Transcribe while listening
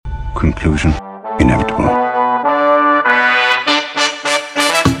Conclusion inevitable.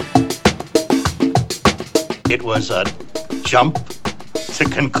 It was a jump to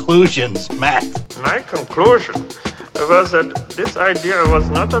conclusions, Matt. My conclusion was that this idea was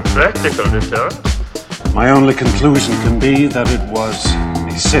not a practical deterrent. My only conclusion can be that it was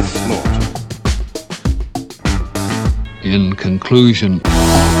a Sith Lord. In conclusion.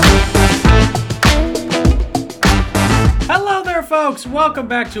 Hello there, folks. Welcome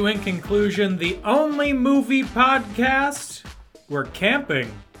back to In Conclusion, the only movie podcast where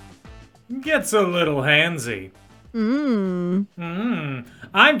camping gets a little handsy. I'm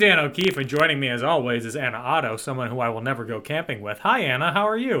Dan O'Keefe, and joining me as always is Anna Otto, someone who I will never go camping with. Hi, Anna. How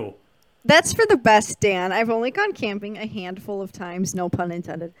are you? That's for the best, Dan. I've only gone camping a handful of times, no pun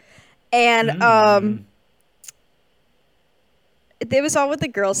intended. And it was all with the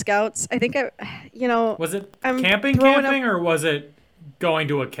Girl Scouts. I think Was it camping, or was it going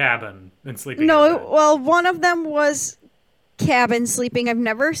to a cabin and sleeping? No, well, one of them was cabin sleeping. I've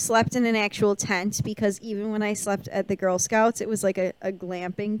never slept in an actual tent because even when I slept at the Girl Scouts, it was like a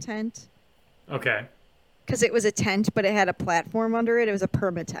glamping tent. Okay. Because it was a tent, but it had a platform under it. It was a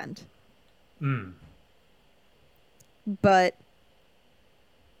perma-tent. But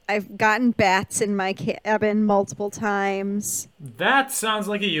I've gotten bats in my cabin multiple times. That sounds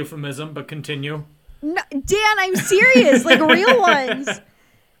like a euphemism, but continue. No, Dan, I'm serious. Like real ones.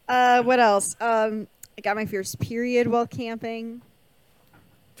 What else? I got my first period while camping.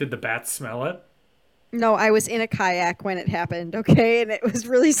 Did the bats smell it? No, I was in a kayak when it happened, okay? And it was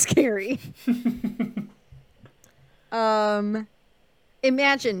really scary.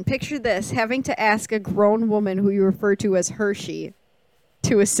 Picture this, having to ask a grown woman who you refer to as Hershey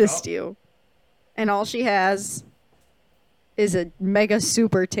to assist you. And all she has is a mega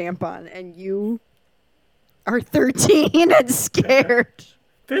super tampon, and you are 13 and scared.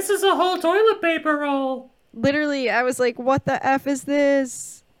 This is a whole toilet paper roll. Literally, I was like, what the F is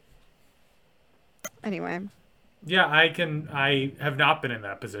this? Anyway. Yeah, I have not been in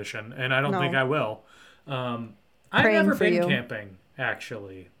that position, and I don't think I will. I've never been camping,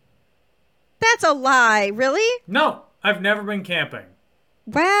 actually. That's a lie. Really? No, I've never been camping.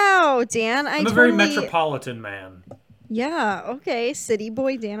 Wow, Dan. I'm a very metropolitan man. Yeah, okay. City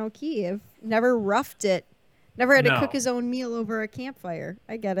boy Dan O'Keefe. Never roughed it. Never had to cook his own meal over a campfire.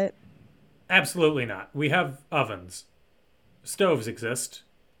 I get it. Absolutely not. We have ovens. Stoves exist.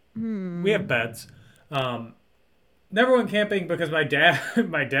 We have beds. Never went camping because my dad,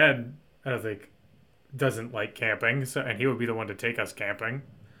 I don't think, doesn't like camping, and he would be the one to take us camping.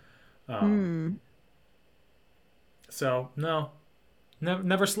 So, no.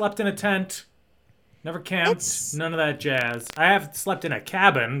 Never slept in a tent. Never camped. None of that jazz. I have slept in a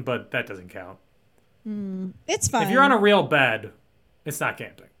cabin, but that doesn't count. It's fine. If you're on a real bed, it's not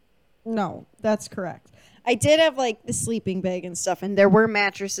camping. No, that's correct. I did have, like, the sleeping bag and stuff, and there were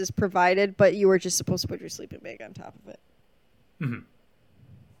mattresses provided, but you were just supposed to put your sleeping bag on top of it.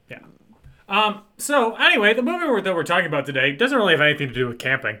 Yeah. So, anyway, the movie that we're talking about today doesn't really have anything to do with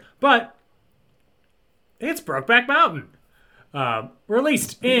camping, but it's Brokeback Mountain.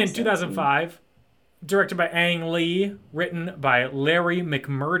 Released in 2005, directed by Ang Lee, written by Larry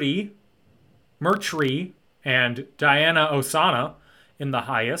McMurtry and Diana Osana in the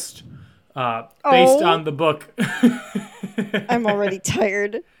highest, based on the book. I'm already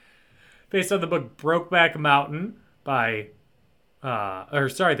tired. Based on the book Brokeback Mountain by,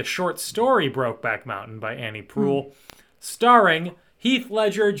 the short story Brokeback Mountain by Annie Proulx, starring Heath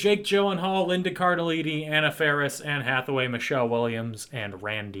Ledger, Jake Gyllenhaal, Linda Cardellini, Anna Faris, Anne Hathaway, Michelle Williams, and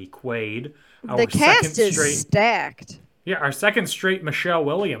Randy Quaid. The cast is stacked. Yeah, our second straight Michelle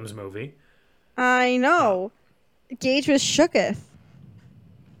Williams movie. I know. Gage was shooketh.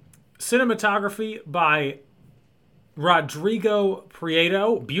 Cinematography by Rodrigo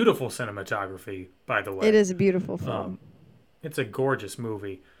Prieto. Beautiful cinematography, by the way. It is a beautiful film. It's a gorgeous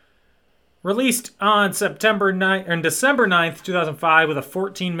movie. Released on December 9th, 2005, with a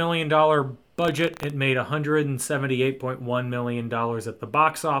 $14 million budget. It made $178.1 million at the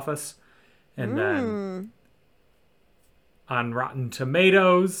box office. And then on Rotten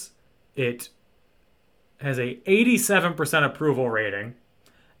Tomatoes, it has a 87% approval rating.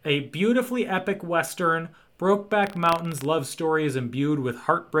 A beautifully epic Western, Brokeback Mountain's love story is imbued with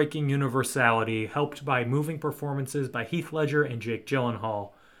heartbreaking universality, helped by moving performances by Heath Ledger and Jake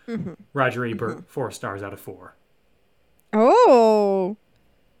Gyllenhaal. Roger Ebert, 4 stars out of 4. Oh,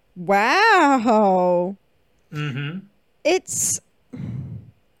 wow. It's...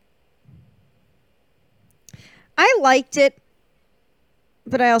 I liked it,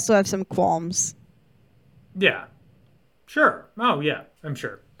 but I also have some qualms. Yeah. Sure. Oh, yeah, I'm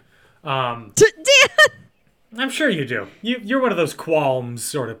sure. Dan! I'm sure you do. You're one of those qualms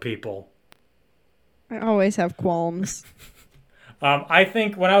sort of people. I always have qualms. I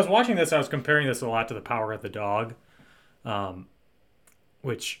think when I was watching this, I was comparing this a lot to The Power of the Dog,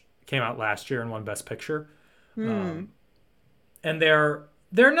 which came out last year and won Best Picture. And they're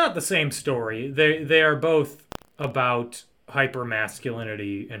not the same story. They are both about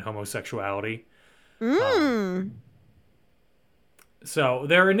hyper-masculinity and homosexuality. So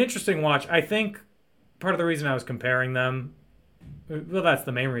they're an interesting watch. I think part of the reason I was comparing them, well, that's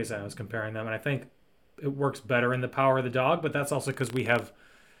the main reason I was comparing them, and I think it works better in The Power of the Dog, but that's also because we have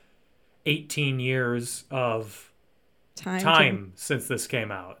 18 years of time since this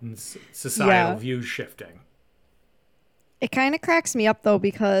came out and societal views shifting. It kind of cracks me up, though,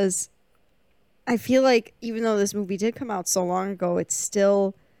 because I feel like even though this movie did come out so long ago, it's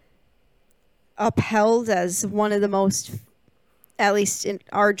still upheld as one of the most, at least in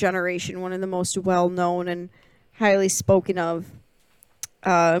our generation, one of the most well-known and highly spoken of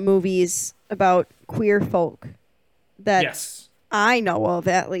movies about queer folk that I know of,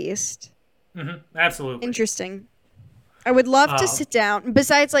 at least. Absolutely. Interesting. I would love to sit down.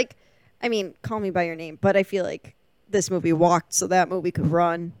 Besides, like, I mean, Call Me by Your Name, but I feel like this movie walked so that movie could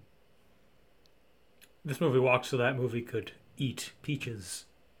run. This movie walked so that movie could eat peaches.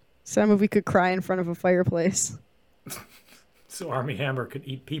 So that movie could cry in front of a fireplace. So Armie Hammer could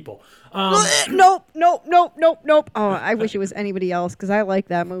eat people. Nope. Oh, I wish it was anybody else because I like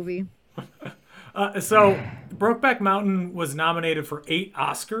that movie. So Brokeback Mountain was nominated for 8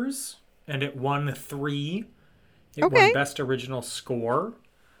 Oscars, and it won 3. It won Best Original Score,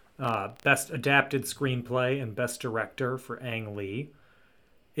 Best Adapted Screenplay, and Best Director for Ang Lee.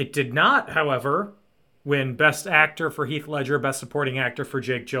 It did not, however, win Best Actor for Heath Ledger, Best Supporting Actor for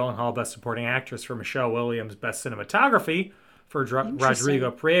Jake Gyllenhaal, Best Supporting Actress for Michelle Williams, Best Cinematography for Rodrigo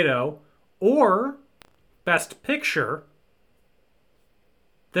Prieto, or Best Picture.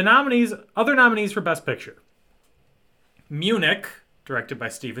 The other nominees for Best Picture: Munich, directed by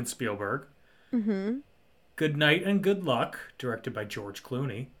Steven Spielberg. Good Night and Good Luck, directed by George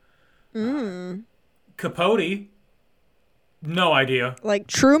Clooney. Capote, no idea. Like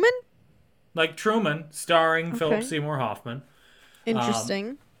Truman? Like Truman, starring Philip Seymour Hoffman.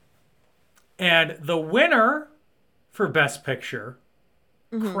 Interesting. And the winner for Best Picture,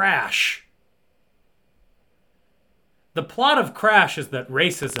 Crash. The plot of Crash is that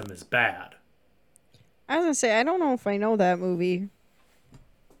racism is bad. I was going to say, I don't know if I know that movie.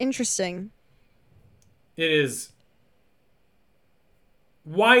 Interesting. It is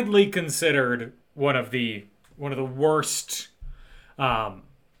widely considered one of the worst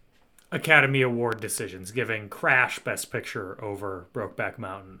Academy Award decisions, giving Crash Best Picture over Brokeback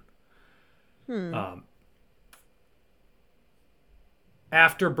Mountain.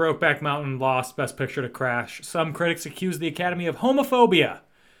 After Brokeback Mountain lost Best Picture to Crash, some critics accused the Academy of homophobia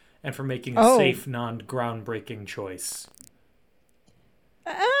and for making a safe, non-groundbreaking choice.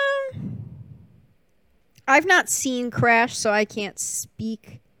 I've not seen Crash, so I can't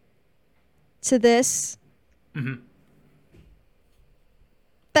speak to this.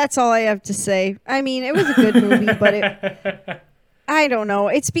 That's all I have to say. I mean, it was a good movie, but I don't know.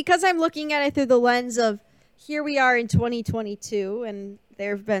 It's because I'm looking at it through the lens of here we are in 2022, and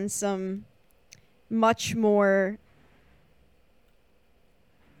there have been some much more,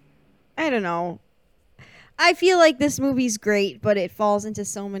 I don't know. I feel like this movie's great, but it falls into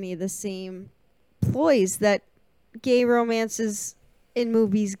so many of the same ploys that gay romances in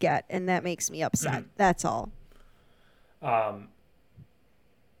movies get, and that makes me upset. That's all. I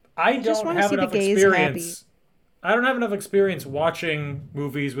don't just wanna have see the enough gays experience. I don't have enough experience watching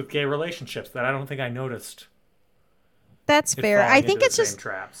movies with gay relationships that I don't think I noticed. That's fair. I think it's just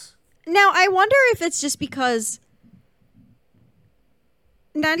traps. Now I wonder if it's just because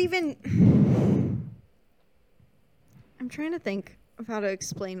not even. I'm trying to think of how to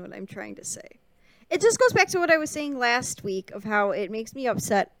explain what I'm trying to say. It just goes back to what I was saying last week of how it makes me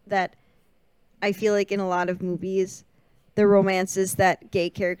upset that I feel like in a lot of movies, the romances that gay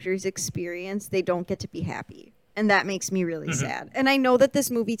characters experience, they don't get to be happy. And that makes me really sad. And I know that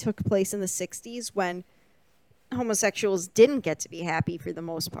this movie took place in the 60s when homosexuals didn't get to be happy for the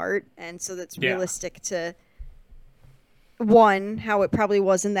most part. And so that's realistic to, one, how it probably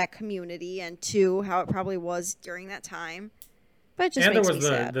was in that community, and two, how it probably was during that time. But it just makes me sad. And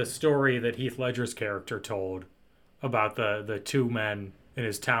there was the story that Heath Ledger's character told about the two men in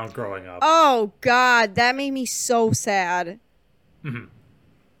his town growing up. Oh, God. That made me so sad.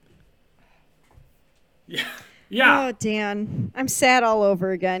 Yeah. Oh, Dan. I'm sad all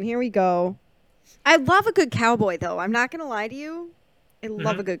over again. Here we go. I love a good cowboy, though. I'm not going to lie to you. I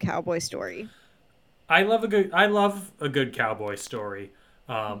love a good cowboy story. I love a good cowboy story.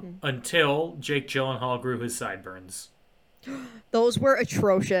 Until Jake Gyllenhaal grew his sideburns. Those were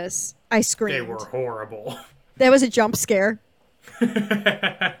atrocious. I screamed. They were horrible. That was a jump scare.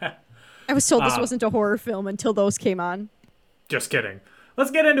 I was told this wasn't a horror film until those came on. Just kidding.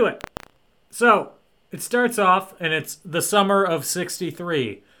 Let's get into it. So, it starts off, and it's the summer of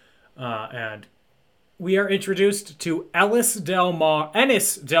 '63. And we are introduced to Ennis Del Mar,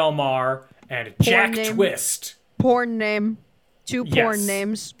 and Jack name. Twist. Porn name. Two porn Yes.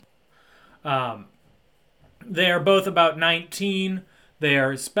 names. They are both about 19. They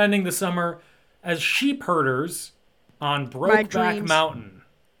are spending the summer as sheep herders on Brokeback dreams. Mountain.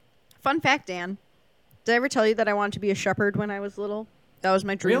 Fun fact, Dan. Did I ever tell you that I wanted to be a shepherd when I was little? That was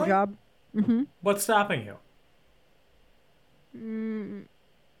my dream Really? job. What's stopping you?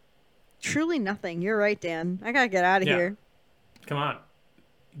 Truly nothing. You're right, Dan. I gotta get out of Yeah. here. Come on.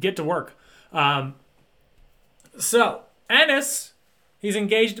 Get to work. So, Ennis, he's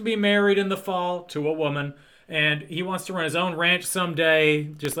engaged to be married in the fall to a woman, and he wants to run his own ranch someday,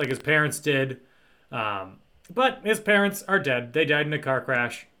 just like his parents did. But his parents are dead. They died in a car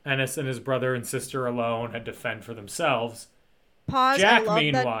crash. Ennis and his brother and sister alone had to fend for themselves. Pause. Jack, I love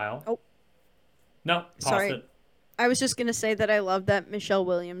meanwhile... Oh. No, pause Sorry. it. I was just gonna say that I love that Michelle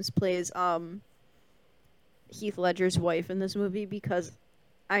Williams plays Heath Ledger's wife in this movie because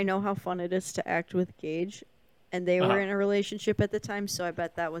I know how fun it is to act with Gage, and they were in a relationship at the time, so I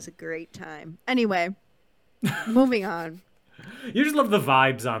bet that was a great time. Anyway, moving on. You just love the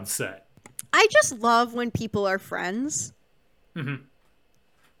vibes on set. I just love when people are friends. Mm-hmm.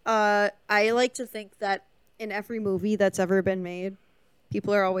 I like to think that in every movie that's ever been made,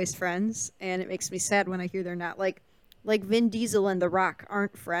 people are always friends, and it makes me sad when I hear they're not. Like Vin Diesel and The Rock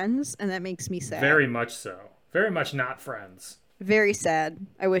aren't friends, and that makes me sad. Very much so. Very much not friends. Very sad.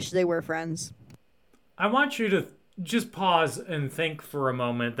 I wish they were friends. I want you to just pause and think for a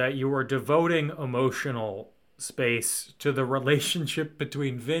moment that you are devoting emotional space to the relationship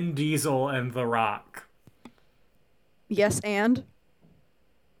between Vin Diesel and The Rock. Yes, and?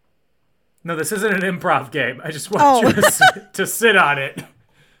 No, this isn't an improv game. I just want you to sit on it.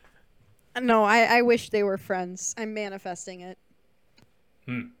 No, I wish they were friends. I'm manifesting it.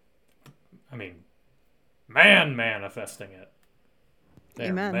 I mean, manifesting it.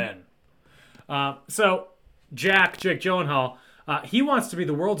 They're Amen. men. So, Jake Gyllenhaal, he wants to be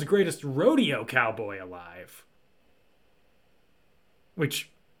the world's greatest rodeo cowboy alive.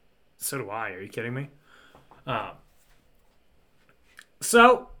 Which, so do I. Are you kidding me?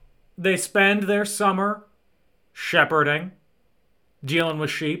 So, they spend their summer shepherding, dealing with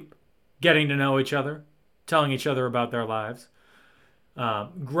sheep, getting to know each other, telling each other about their lives,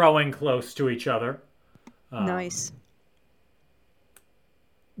 growing close to each other. Nice.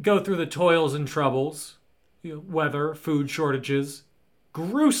 Go through the toils and troubles, weather, food shortages,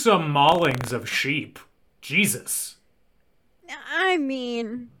 gruesome maulings of sheep. Jesus. I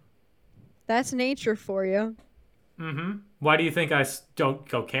mean, that's nature for you. Mm-hmm. Why do you think I don't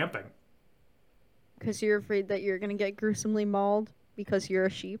go camping? Because you're afraid that you're going to get gruesomely mauled because you're a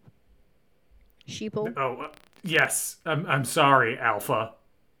sheep. Sheeple. Oh, yes. I'm sorry, Alpha.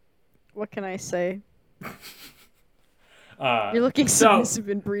 What can I say? You're looking submissive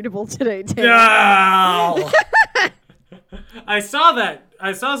and breedable today, Dan. No! I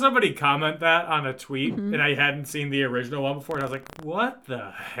saw somebody comment that on a tweet, and I hadn't seen the original one before, and I was like, what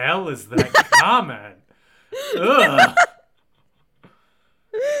the hell is that comment? Ugh.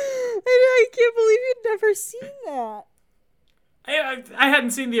 I can't believe you'd never seen that. I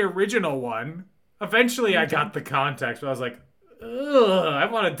hadn't seen the original one. Eventually, I got the context, but I was like, ugh, I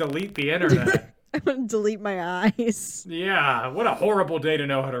want to delete the internet. I'm going to delete my eyes. Yeah, what a horrible day to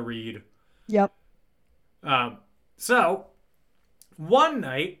know how to read. Yep. So, one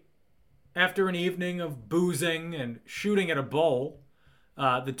night, after an evening of boozing and shooting at a bull,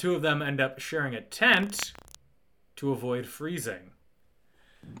 the two of them end up sharing a tent to avoid freezing.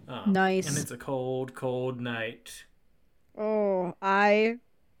 Nice. And it's a cold, cold night. Oh, I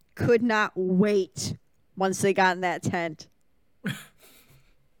could not wait once they got in that tent.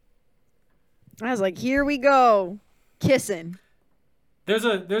 I was like, here we go. Kissing. There's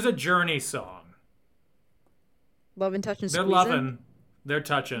a Journey song. Loving, touching, They're squeezing. loving, they're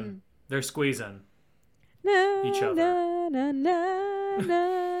touching, they're squeezing Na, each other. na, na, na,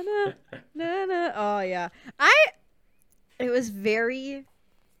 na, na, na, na. Oh, yeah. It was very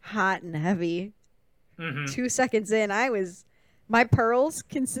hot and heavy. 2 seconds in, my pearls,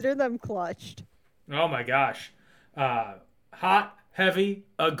 consider them clutched. Oh my gosh. Hot, heavy,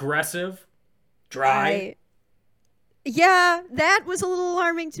 aggressive, dry. Yeah, that was a little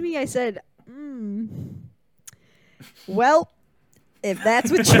alarming to me. I said, well, if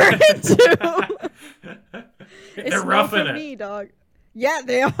that's what you're into, They're roughing for it. me, dog. Yeah,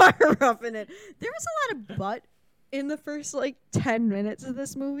 they are roughing it. There was a lot of butt in the first 10 minutes of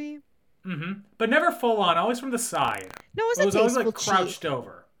this movie. But never full on, always from the side. No, it It was was always tasteful crouched cheek.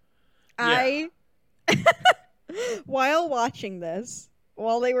 over. While watching this,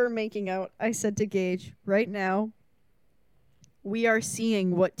 while they were making out, I said to Gage, right now, we are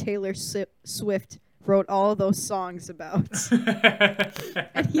seeing what Taylor Swift wrote all of those songs about.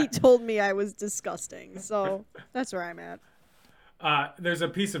 And he told me I was disgusting. So that's where I'm at. There's a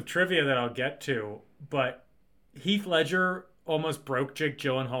piece of trivia that I'll get to, but Heath Ledger almost broke Jake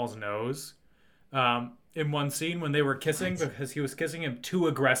Gyllenhaal's nose in one scene when they were kissing because he was kissing him too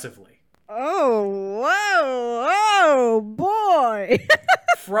aggressively. Oh, whoa, boy.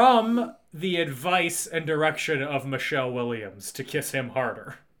 From the advice and direction of Michelle Williams to kiss him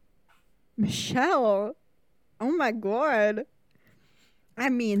harder. Michelle. Oh my god. I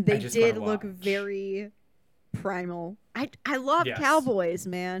mean, they just did wanna look watch. very primal. I love Yes. cowboys,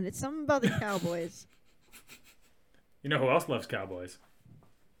 man. It's something about the cowboys. You know who else loves cowboys?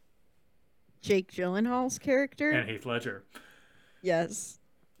 Jake Gyllenhaal's character? And Heath Ledger. Yes.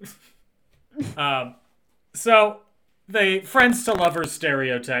 So, they friends to lovers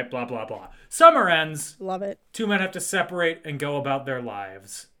stereotype, blah, blah, blah. Summer ends. Love it. Two men have to separate and go about their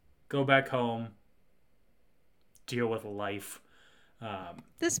lives. Go back home. Deal with life.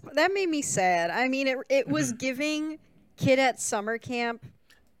 That made me sad. I mean, it was giving kid at summer camp,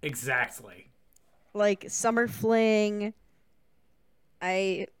 Exactly. summer fling.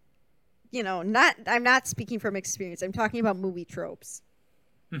 I'm not speaking from experience. I'm talking about movie tropes.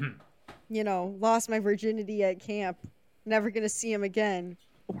 Lost my virginity at camp. Never gonna see him again.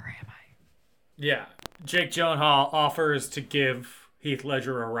 Or am I? Yeah. Jake Gyllenhaal offers to give Heath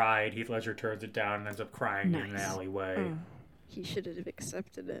Ledger a ride. Heath Ledger turns it down and ends up crying in an Nice. alleyway. He should have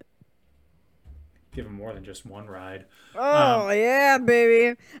accepted it. Give him more than just one ride. Oh, yeah,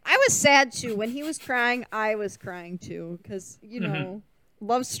 baby. I was sad, too. When he was crying, I was crying, too. Because,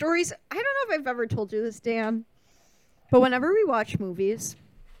 love stories. I don't know if I've ever told you this, Dan. But whenever we watch movies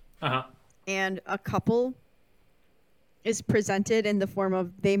and a couple is presented in the form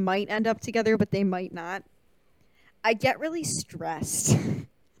of they might end up together, but they might not, I get really stressed.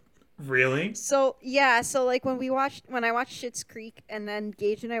 Really? So when I watched Schitt's Creek and then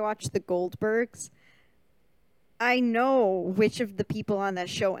Gage and I watched The Goldbergs, I know which of the people on that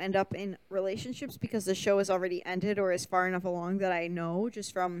show end up in relationships because the show is already ended or is far enough along that I know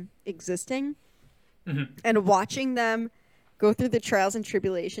just from existing. And watching them go through the trials and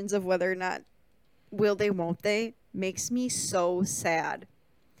tribulations of whether or not will they, won't they, makes me so sad.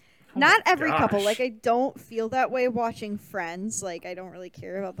 Not every couple. gosh. I don't feel that way watching Friends. I don't really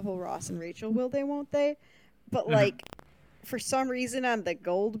care about the whole Ross and Rachel will they, won't they. But, for some reason on the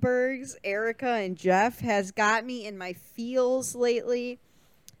Goldbergs, Erica and Jeff has got me in my feels lately.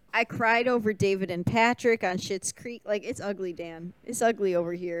 I cried over David and Patrick on Schitt's Creek. It's ugly, Dan. It's ugly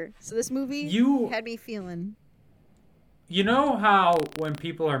over here. So this movie had me feeling. You know how when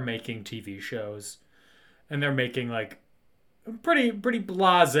people are making TV shows and they're making, pretty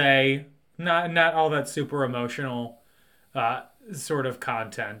blasé, not all that super emotional sort of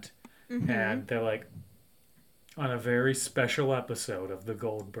content. And they're on a very special episode of The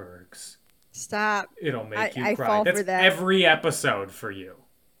Goldbergs. Stop. It'll make you I cry. fall That's for that. every episode for you.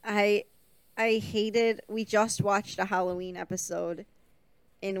 I hated. We just watched a Halloween episode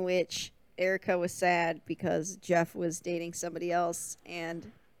in which Erica was sad because Jeff was dating somebody else,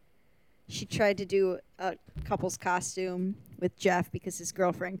 and she tried to do a couple's costume with Jeff because his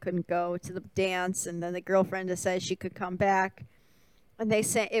girlfriend couldn't go to the dance, and then the girlfriend decided she could come back. And they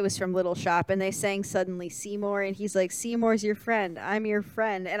sang, it was from Little Shop, and they sang Suddenly Seymour, and he's like, Seymour's your friend, I'm your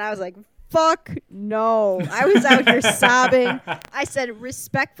friend. And I was like, fuck no. I was out here sobbing. I said,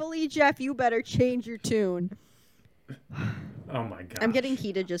 respectfully, Jeff, you better change your tune. Oh my god. I'm getting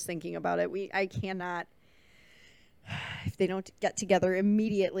heated just thinking about it. I cannot. If they don't get together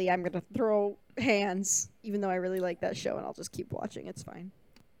immediately, I'm going to throw hands, even though I really like that show, and I'll just keep watching. It's fine.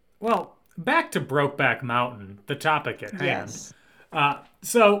 Well, back to Brokeback Mountain, the topic at hand. Yes. And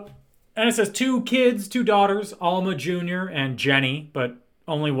it says 2 kids, 2 daughters, Alma Jr. and Jenny, but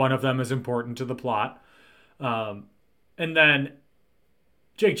only one of them is important to the plot. And then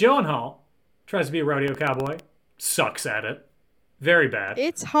Jake Gyllenhaal tries to be a rodeo cowboy, sucks at it, very bad.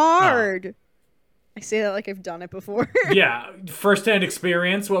 It's hard. I say that like I've done it before. Yeah, first-hand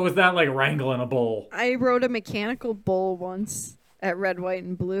experience. What was that like, wrangling a bull? I rode a mechanical bull once at Red, White,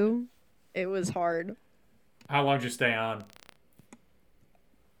 and Blue. It was hard. How long did you stay on?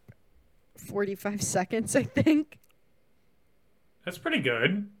 45 seconds, I think. That's pretty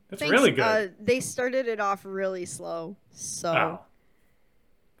good. That's Thanks. really good. They started it off really slow, so Oh.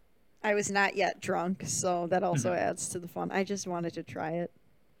 I was not yet drunk, so that also adds to the fun. I just wanted to try it.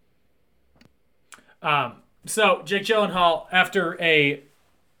 So Jake Gyllenhaal, after a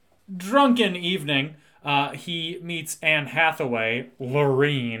drunken evening, he meets Anne Hathaway,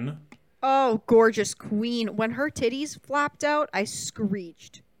 Lorene. Oh, gorgeous queen. When her titties flopped out, I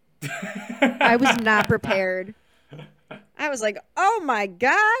screeched. I was not prepared. I was like, oh my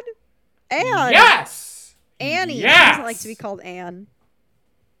God. Anne. Yes! Annie. Yes! She doesn't like to be called Anne.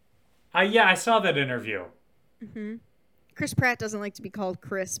 Yeah, I saw that interview. Chris Pratt doesn't like to be called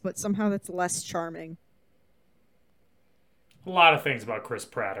Chris, but somehow that's less charming. A lot of things about Chris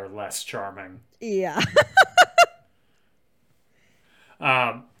Pratt are less charming. Yeah.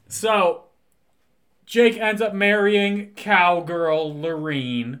 So Jake ends up marrying cowgirl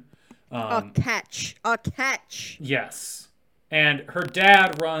Lorene. A catch. A catch. Yes. And her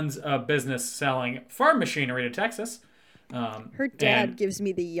dad runs a business selling farm machinery to Texas. Her dad and- gives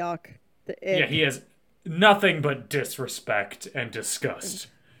me the yuck. The ick. Yeah, he has nothing but disrespect and disgust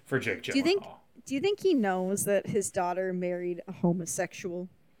for Jake Gyllenhaal. Do you think he knows that his daughter married a homosexual?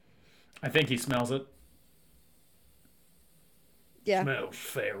 I think he smells it. Yeah. Smells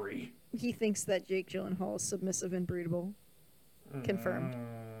fairy. He thinks that Jake Gyllenhaal is submissive and breedable. Confirmed.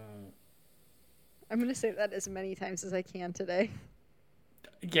 I'm going to say that as many times as I can today.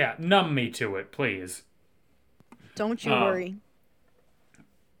 Yeah, numb me to it, please. Don't you worry.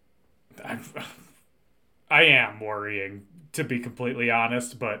 I am worrying, to be completely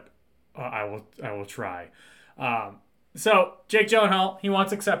honest, but I will try. So Jake Gyllenhaal, he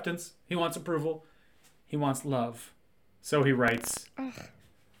wants acceptance, he wants approval, he wants love. So he writes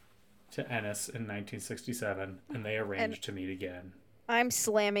to Ennis in 1967, and they arrange to meet again. I'm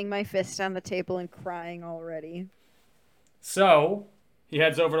slamming my fist on the table and crying already. So he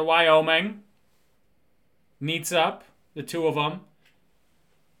heads over to Wyoming, meets up, the two of them,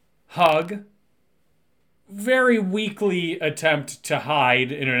 hug, very weakly attempt to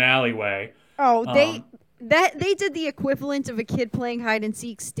hide in an alleyway. Oh, they did the equivalent of a kid playing hide and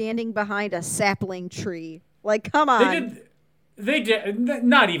seek standing behind a sapling tree. Like, come on. They did,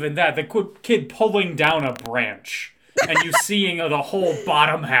 not even that, the kid pulling down a branch and you seeing the whole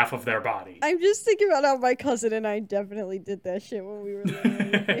bottom half of their body. I'm just thinking about how my cousin and I definitely did that shit when we were little.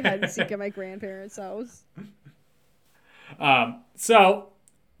 We played hide and seek at my grandparents' house. So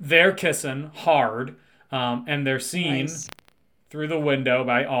they're kissing hard, and they're seen Nice. through the window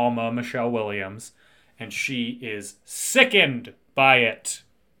by Alma Michelle Williams, and she is sickened by it.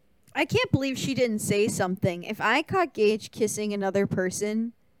 I can't believe she didn't say something. If I caught Gage kissing another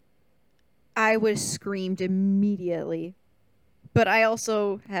person, I would have screamed immediately. But I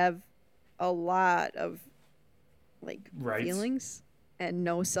also have a lot of Rights. feelings and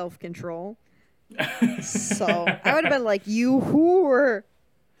no self-control. So I would have been like, you whore.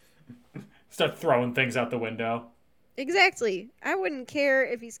 Start throwing things out the window. Exactly. I wouldn't care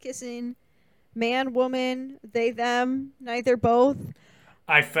if he's kissing man, woman, they, them, neither, both.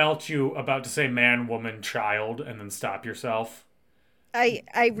 I felt you about to say man, woman, child, and then stop yourself. I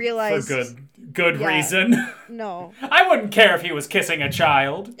For realized good Yeah. reason. no. I wouldn't care if he was kissing a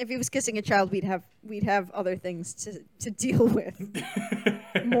child. If he was kissing a child, we'd have other things to deal with.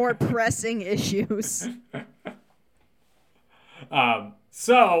 More pressing issues.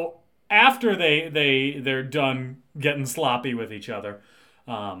 So after they're done getting sloppy with each other,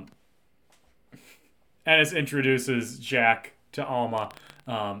 Ennis introduces Jack to Alma,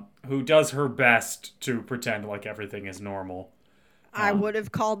 who does her best to pretend like everything is normal. I would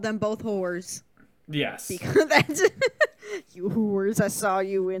have called them both whores. Yes. Because that's you whores, I saw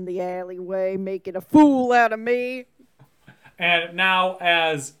you in the alleyway making a fool out of me. And now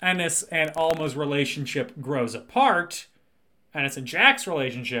as Ennis and Alma's relationship grows apart, Ennis and Jack's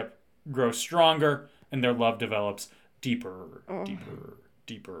relationship grows stronger, and their love develops deeper.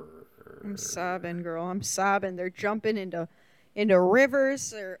 I'm sobbing, girl. I'm sobbing. They're jumping into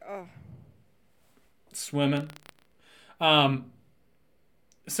rivers. They're Swimming.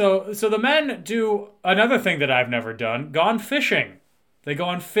 So the men do another thing that I've never done: gone fishing. They go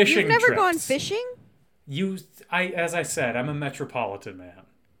on fishing. You've never trips. gone fishing? As I said, I'm a metropolitan man.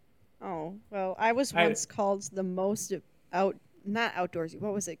 Oh, well, I was once called the most not outdoorsy.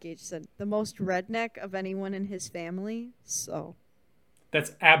 What was it Gage said? The most redneck of anyone in his family. So,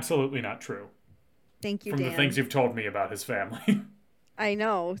 That's absolutely not true. thank you, From Dan. the things you've told me about his family. I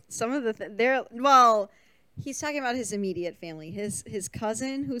know. Some of he's talking about his immediate family. His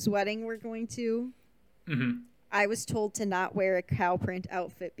cousin, whose wedding we're going to I was told to not wear a cow print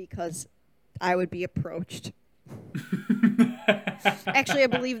outfit because I would be approached. Actually, I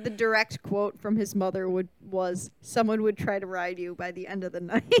believe the direct quote from his mother was, "Someone would try to ride you by the end of the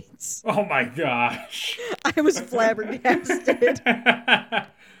night." Oh my gosh. I was flabbergasted.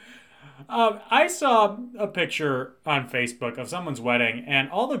 I saw a picture on Facebook of someone's wedding, and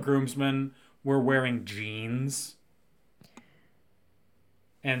all the groomsmen were wearing jeans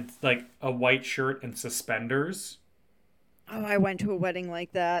and like a white shirt and suspenders. Oh, I went to a wedding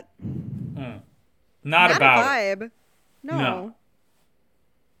like that. Not about a it. vibe. No.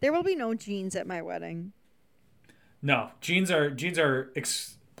 There will be no jeans at my wedding. No, jeans are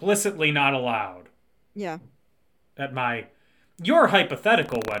explicitly not allowed Yeah. at your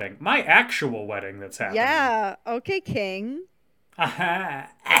hypothetical wedding. My actual wedding that's happening. Yeah. Okay, King. Aha.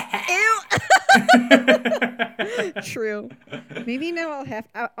 Ew. True. Maybe now I'll have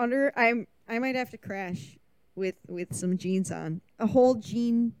I might have to crash with some jeans on. A whole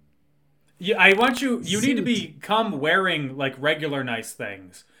jean. Yeah, I want you need to Suit. become wearing like regular nice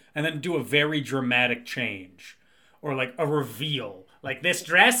things and then do a very dramatic change or like a reveal. Like this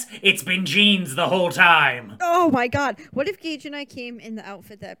dress, it's been jeans the whole time. Oh my god. What if Gage and I came in the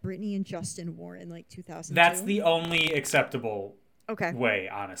outfit that Britney and Justin wore in like 2002? That's the only acceptable Okay. way,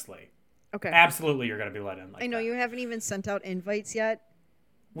 honestly. Okay. Absolutely, you're going to be let in like I know that. you haven't even sent out invites yet.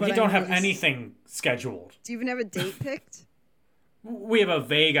 We but don't I'm have really anything scheduled. Do you even have a date picked? We have a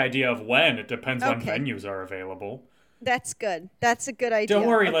vague idea of when. It depends when Okay. venues are available. That's good. That's a good idea. Don't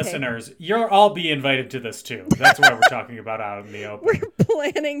worry, Okay. listeners. You'll all be invited to this too. That's why we're talking about out in the open. We're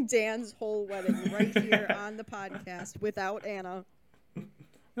planning Dan's whole wedding right here on the podcast without Anna.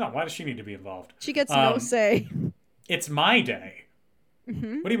 No, why does she need to be involved? She gets no say. It's my day.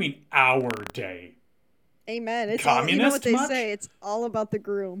 Mm-hmm. What do you mean, our day? Amen. It's all, you know Communist what they much? say. It's all about the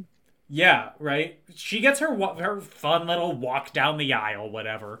groom. Yeah, right? She gets her fun little walk down the aisle,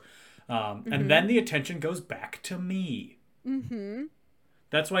 whatever. And then the attention goes back to me. Mm-hmm.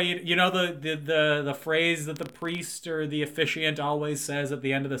 That's why, you know the phrase that the priest or the officiant always says at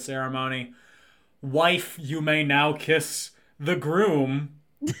the end of the ceremony? Wife, you may now kiss the groom.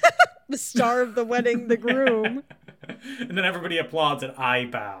 The star of the wedding, the groom. And then everybody applauds and I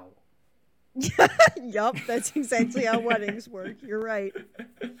bow. Yup, that's exactly how weddings work. You're right.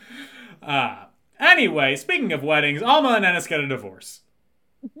 Anyway, speaking of weddings, Alma and Ennis get a divorce.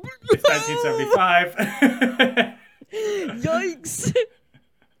 It's 1975. Yikes.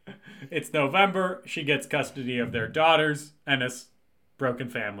 It's November. She gets custody of their daughters. Ennis, broken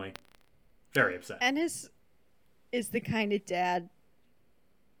family. Very upset. Ennis is the kind of dad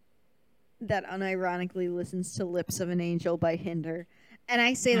that unironically listens to Lips of an Angel by Hinder. And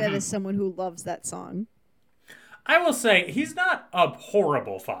I say that as someone who loves that song. I will say, he's not a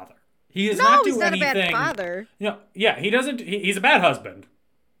horrible father. He does No, not do he's not anything. a bad father. Yeah, he doesn't. He's a bad husband.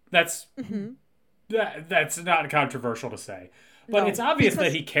 That's that's not controversial to say. But No, it's obvious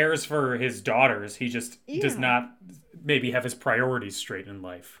because- that he cares for his daughters. He just does Yeah. not maybe have his priorities straight in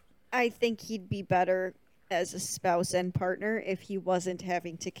life. I think he'd be better as a spouse and partner if he wasn't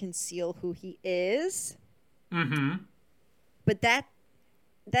having to conceal who he is. Mm-hmm. But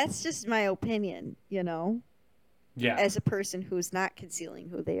that's just my opinion, you know? Yeah. As a person who's not concealing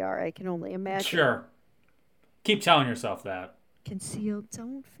who they are, I can only imagine. Sure. Keep telling yourself that. Conceal,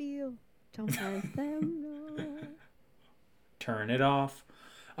 don't feel, don't let them know. Turn it off.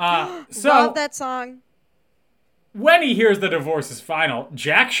 Love So that song. when he hears the divorce is final,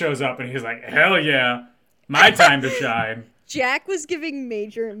 Jack shows up and he's like, "Hell yeah, my time to shine." Jack was giving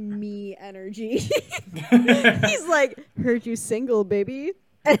major me energy. He's like, heard you single, baby.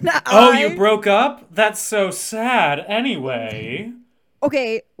 And Oh, you broke up? That's so sad. Anyway.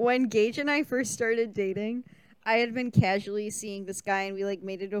 Okay, when Gage and I first started dating, I had been casually seeing this guy, and we like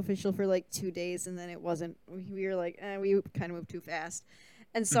made it official for like 2 days, and then it wasn't. We were like, we kind of moved too fast.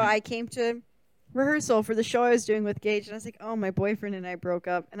 And so I came to rehearsal for the show I was doing with Gage, and I was like, oh, my boyfriend and I broke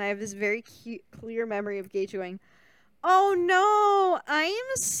up. And I have this very clear memory of Gage going, oh no, I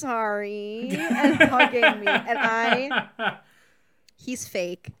am sorry, and hugging me. And he's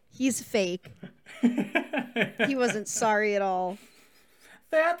fake. He's fake. He wasn't sorry at all.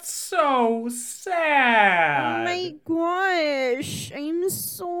 That's so sad. Oh my gosh, I'm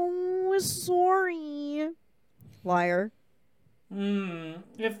so sorry. Liar.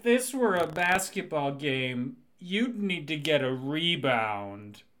 If this were a basketball game, you'd need to get a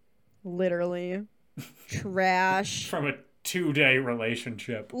rebound Literally. Trash. from a 2-day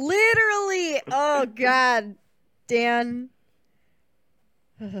relationship. Literally. Oh God. Dan.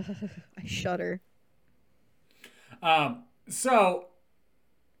 I shudder. So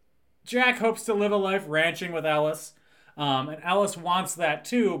Jack hopes to live a life ranching with Ellis. And Ellis wants that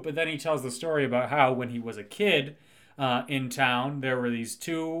too, but then he tells the story about how when he was a kid in town, there were these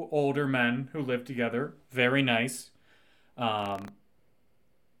two older men who lived together. Very nice. But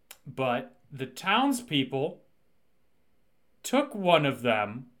the townspeople took one of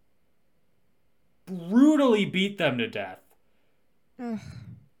them, brutally beat them to death,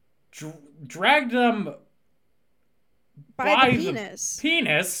 dragged them by the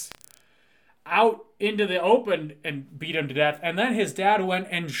penis out into the open and beat him to death. And then his dad went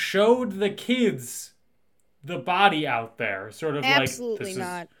and showed the kids the body out there. Sort of Absolutely like,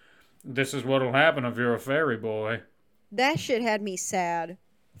 not. This is what'll happen if you're a fairy boy. That shit had me sad.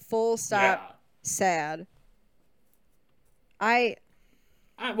 Full stop. Sad. I'm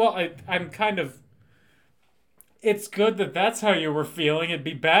kind of... It's good that that's how you were feeling. It'd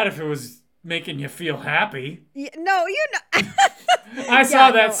be bad if it was making you feel happy. Yeah, no, you know... I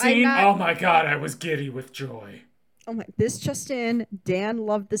saw that scene. Oh my god, I was giddy with joy. Oh my! This just in: Dan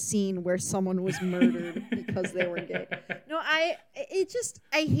loved the scene where someone was murdered because they were gay. No, I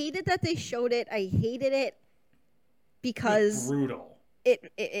hated that they showed it. I hated it because it's brutal.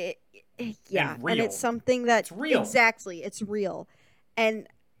 Yeah, and it's something that it's real. Exactly, it's real. And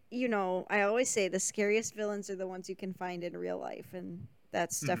you know, I always say the scariest villains are the ones you can find in real life, and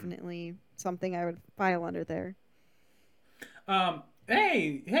that's definitely something I would file under there.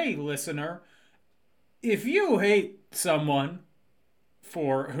 Hey, listener, if you hate someone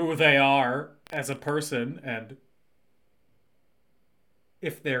for who they are as a person, and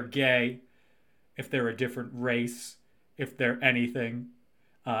if they're gay, if they're a different race, if they're anything,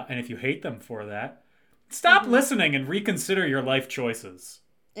 and if you hate them for that, stop listening and reconsider your life choices.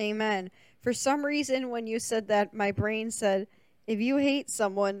 Amen. For some reason, when you said that, my brain said, if you hate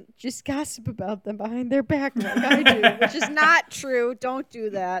someone, just gossip about them behind their back like I do, which is not true. Don't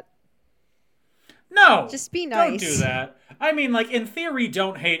do that. No. Just be nice. Don't do that. I mean, like, in theory,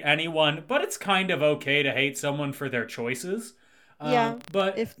 don't hate anyone, but it's kind of okay to hate someone for their choices. Yeah.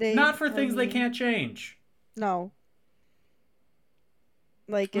 But if they not for things they can't change. No.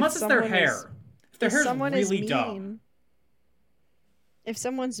 Like, unless it's their hair. If their hair's really dumb. If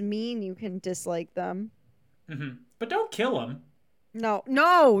someone's mean, you can dislike them. Mm-hmm. But don't kill them.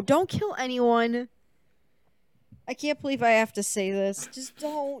 No, don't kill anyone. I can't believe I have to say this. Just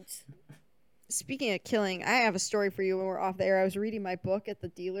don't. Speaking of killing, I have a story for you when we're off the air. I was reading my book at the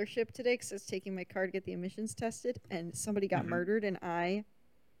dealership today because I was taking my car to get the emissions tested, and somebody got murdered, and I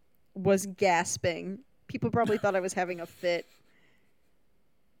was gasping. People probably thought I was having a fit.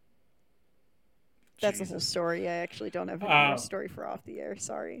 That's the whole story. I actually don't have any more story for off the air.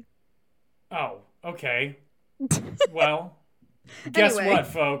 Sorry. Oh, okay. Well, guess what,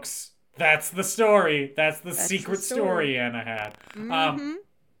 folks? That's the story. That's the secret story Anna had. Mm-hmm.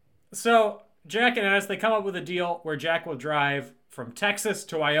 So Jack and Ennis, they come up with a deal where Jack will drive from Texas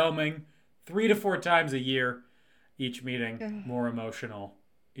to Wyoming 3 to 4 times a year. Each meeting more emotional.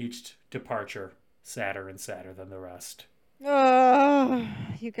 Each departure sadder and sadder than the rest. Oh,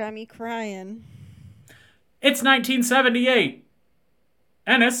 you got me crying. It's 1978.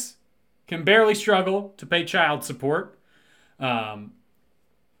 Ennis can barely struggle to pay child support.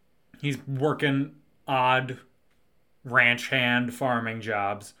 He's working odd ranch hand farming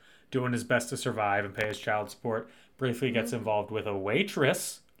jobs, doing his best to survive and pay his child support. Briefly gets involved with a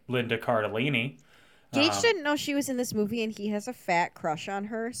waitress, Linda Cardellini. Gage didn't know she was in this movie, and he has a fat crush on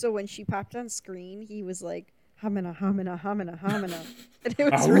her. So when she popped on screen, he was like, hamina, hamina, hamina, hamina. And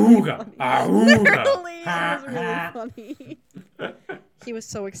it was really funny. Literally, it was really funny. He was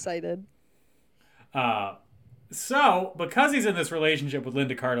so excited. So, because he's in this relationship with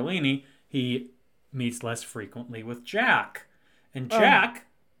Linda Cardellini, he meets less frequently with Jack. And Jack,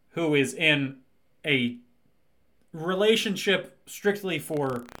 who is in a relationship strictly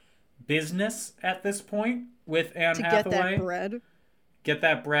for business at this point with Anne Hathaway. To get that bread. Get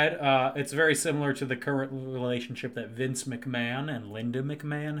that bread. It's very similar to the current relationship that Vince McMahon and Linda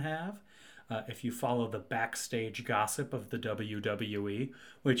McMahon have. If you follow the backstage gossip of the WWE,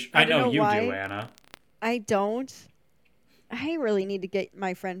 which I know you do, Anna. I don't. I really need to get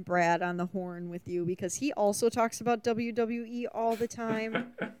my friend Brad on the horn with you because he also talks about WWE all the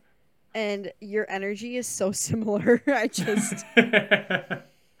time. And your energy is so similar. I just...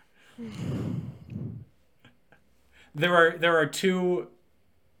 There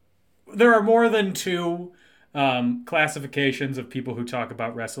are more than two classifications of people who talk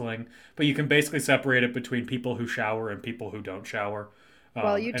about wrestling, but you can basically separate it between people who shower and people who don't shower.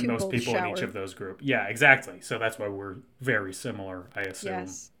 Well, you and two most both people shower. in each of those groups. Yeah, exactly. So that's why we're very similar, I assume.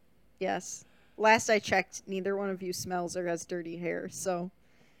 Yes. Last I checked, neither one of you smells or has dirty hair, so...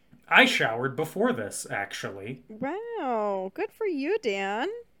 I showered before this, actually. Wow, good for you, Dan.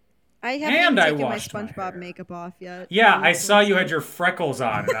 I haven't And even I taken my washed my SpongeBob hair. makeup off yet. Yeah, I saw you had your freckles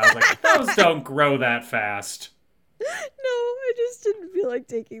on, and I was like, those don't grow that fast. No, I just didn't feel like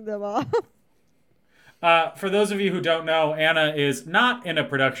taking them off. For those of you who don't know, Anna is not in a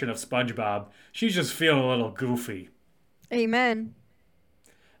production of SpongeBob. She's just feeling a little goofy. Amen.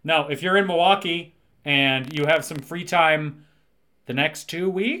 No, if you're in Milwaukee and you have some free time the next 2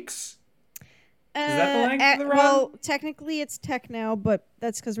 weeks, is that the length of the run? Well, technically it's tech now, but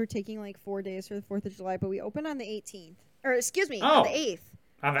that's because we're taking like 4 days for the 4th of July, but we open on the 18th. Or, excuse me, on the 8th.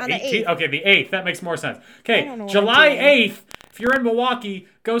 On the on the 18th? 8th. Okay, the 8th. That makes more sense. I Okay, don't know what July I'm doing. 8th, if you're in Milwaukee,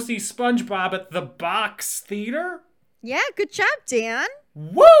 go see SpongeBob at the Box Theater. Yeah, good job, Dan.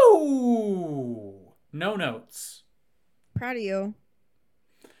 Woo! No notes. Proud of you.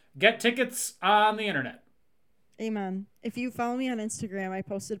 Get tickets on the internet. Amen. If you follow me on Instagram, I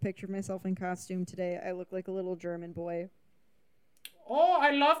posted a picture of myself in costume today. I look like a little German boy. Oh,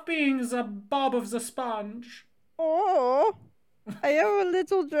 I love being the Bob of the Sponge. Oh, I am a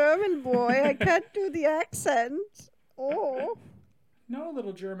little German boy. I can't do the accent. Oh. No,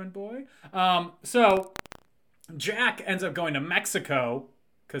 little German boy. So Jack ends up going to Mexico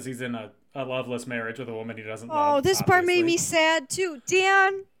because he's in a loveless marriage with a woman he doesn't love. Oh, this part made obviously. me sad too.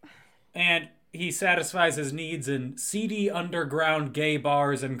 Dan. And he satisfies his needs in seedy underground gay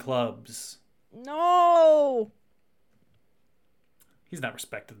bars and clubs. No. He's not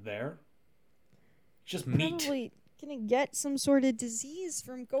respected there. Just meat. Probably gonna get some sort of disease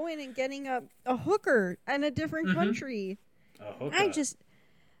from going and getting a hooker in a different country. A hooker.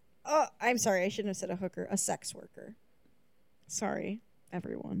 I'm sorry, I shouldn't have said a hooker, a sex worker. Sorry,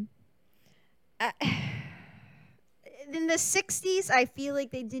 everyone. In the 60s, I feel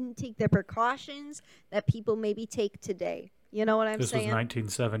like they didn't take the precautions that people maybe take today. You know what I'm saying? was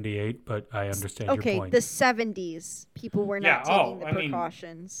 1978, but I understand your Okay, point. the 70s, people were not taking the I mean,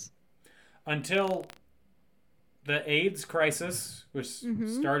 precautions. until the AIDS crisis, which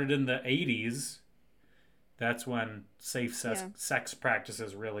started in the 80s, that's when safe sex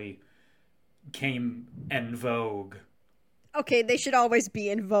practices really came en vogue. Okay, they should always be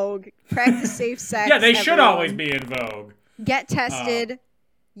in vogue. Practice safe sex. Yeah, they should everyone. always be in vogue. Get tested.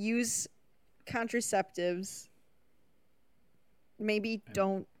 Use contraceptives. Maybe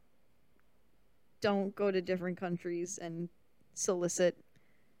don't go to different countries and solicit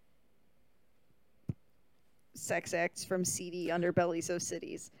sex acts from seedy underbellies of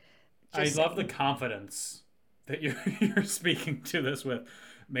cities. I love the confidence that you're speaking to this with.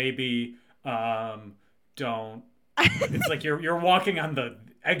 Maybe don't. It's like you're walking on the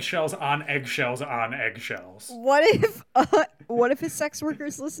eggshells on eggshells on eggshells. What if a sex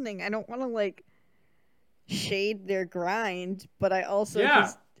worker's listening? I don't want to like shade their grind, but I also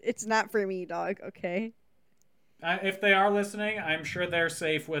just, it's not for me, dog. Okay. If they are listening, I'm sure they're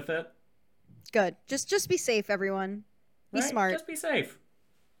safe with it. Good. Just be safe, everyone. Be Right? smart. Just be safe.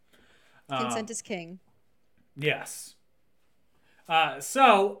 Consent is king. Yes.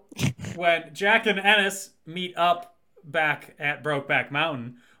 So when Jack and Ennis meet up back at Brokeback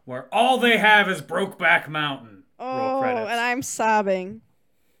Mountain, where all they have is Brokeback Mountain. Roll Oh, credits. and I'm sobbing.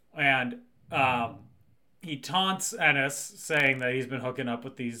 And he taunts Ennis, saying that he's been hooking up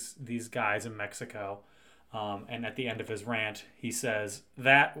with these guys in Mexico. And at the end of his rant, he says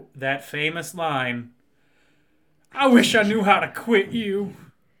that famous line, "I wish I knew how to quit you."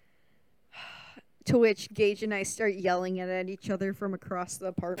 To which Gage and I start yelling it at each other from across the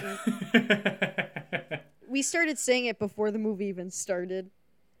apartment. We started saying it before the movie even started.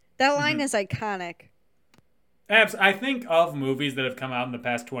 That line is iconic. I think of movies that have come out in the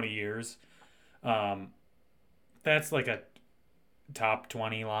past 20 years. That's like a top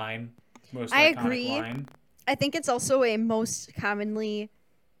 20 line. Most I iconic agree. line. I think it's also a most commonly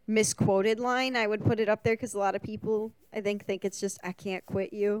misquoted line. I would put it up there because a lot of people, I think it's just, "I can't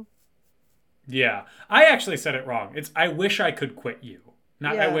quit you." Yeah. I actually said it wrong. It's "I wish I could quit you."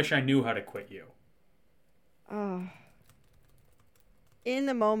 Not "I Yeah. wish I knew how to quit you." Oh. In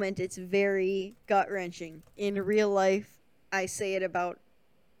the moment, it's very gut-wrenching. In real life, I say it about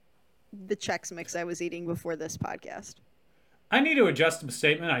the Chex Mix I was eating before this podcast. I need to adjust the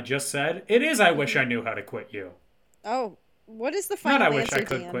statement I just said. It is "I wish I knew how to quit you." Oh, what is the final Not "I answer, wish I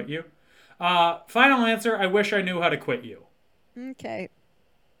could Dan? quit you." Final answer, "I wish I knew how to quit you." Okay.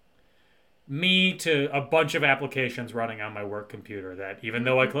 Me to a bunch of applications running on my work computer that even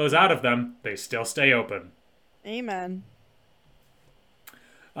though I close out of them, they still stay open. Amen.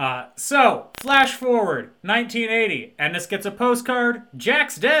 So, flash forward, 1980. Ennis gets a postcard.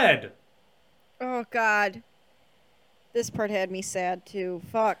 Jack's dead. Oh, God. This part had me sad, too.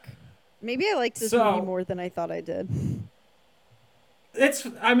 Fuck. Maybe I liked this movie more than I thought I did.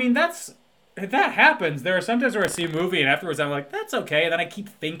 That happens. There are sometimes where I see a movie and afterwards I'm like, that's okay. And then I keep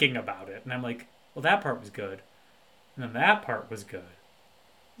thinking about it. And I'm like, well, that part was good. And then that part was good.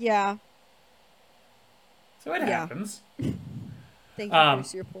 Yeah. So it happens. Thank you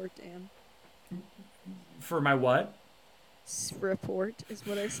for your report, Dan. For my what? Report is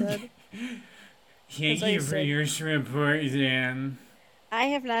what I said. Thank you for your report, Dan. I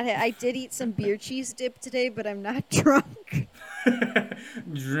have not had... I did eat some beer cheese dip today, but I'm not drunk.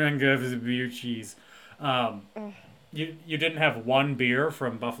 Drunk off the beer cheese. You didn't have one beer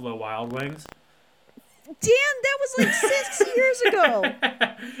from Buffalo Wild Wings? Dan, that was like 6 years ago.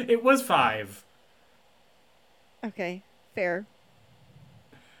 It was 5. Okay, fair.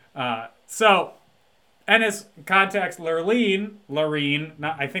 So, Ennis contacts Lurleen,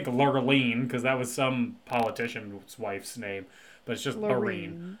 not I think Lurleen, because that was some politician's wife's name, but it's just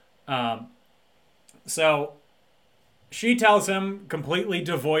Lurleen. So, she tells him, completely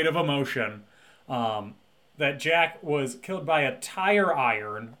devoid of emotion, that Jack was killed by a tire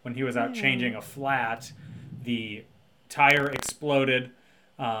iron when he was out changing a flat. The tire exploded,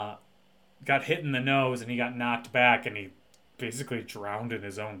 got hit in the nose, and he got knocked back, and he basically drowned in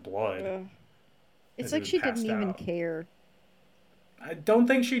his own blood. It's like she didn't even care. I don't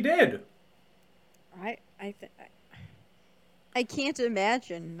think she did. I can't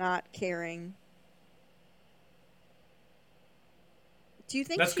imagine not caring. Do you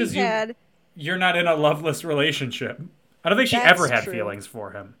think That's she had... You're not in a loveless relationship. I don't think she ever had feelings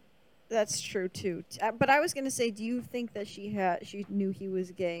for him. That's true, too. But I was going to say, do you think that she knew he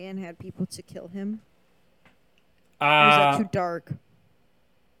was gay and had people to kill him? Or is that too dark?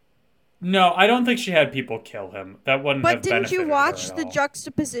 No, I don't think she had people kill him. That wouldn't have benefited her. But didn't you watch the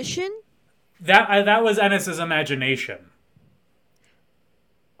juxtaposition? That was Ennis's imagination.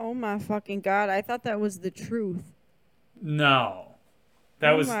 Oh my fucking god! I thought that was the truth. No,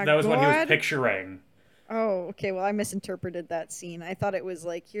 that was what he was picturing. Oh, okay. Well, I misinterpreted that scene. I thought it was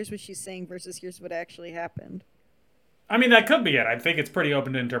like, here's what she's saying versus here's what actually happened. I mean, that could be it. I think it's pretty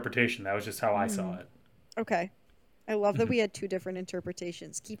open to interpretation. That was just how I saw it. Okay. I love that we had 2 different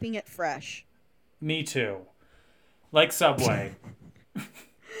interpretations, keeping it fresh. Me too. Like Subway.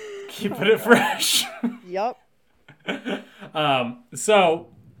 Keeping it fresh. Yup. So,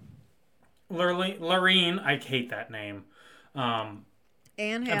 Lorene, I hate that name. Anne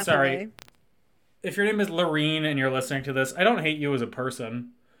Hathaway. I'm sorry. If your name is Lorene and you're listening to this, I don't hate you as a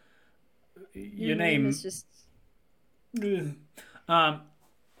person. Your name is just...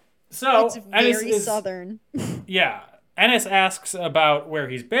 So, it's very southern. Yeah. Ennis asks about where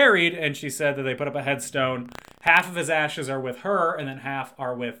he's buried, and she said that they put up a headstone. Half of his ashes are with her, and then half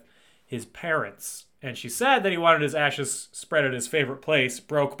are with his parents. And she said that he wanted his ashes spread at his favorite place,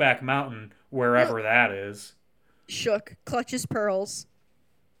 Brokeback Mountain, wherever that is. Shook, clutches pearls.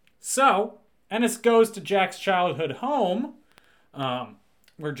 So, Ennis goes to Jack's childhood home,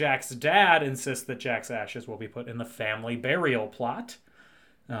 where Jack's dad insists that Jack's ashes will be put in the family burial plot.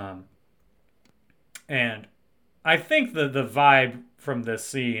 And I think the vibe from this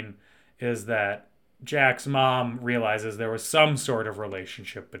scene is that Jack's mom realizes there was some sort of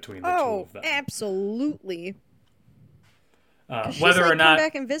relationship between the two of them. Oh, absolutely. Whether or not come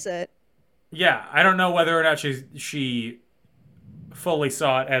back and visit. Yeah, I don't know whether or not she fully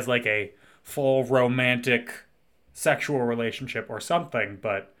saw it as like a full romantic sexual relationship or something,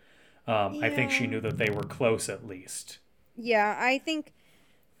 but I think she knew that they were close at least. Yeah, I think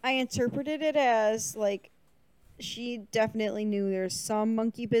I interpreted it as like she definitely knew there's some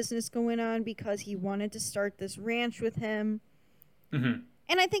monkey business going on because he wanted to start this ranch with him. Mm-hmm.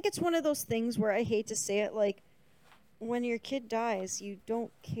 And I think it's one of those things where I hate to say it, like, when your kid dies, you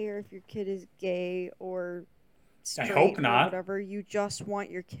don't care if your kid is gay or straight I hope not. or whatever. You just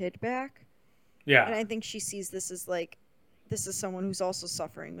want your kid back. Yeah. And I think she sees this as like, this is someone who's also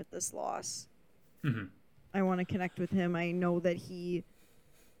suffering with this loss. Mm-hmm. I want to connect with him. I know that he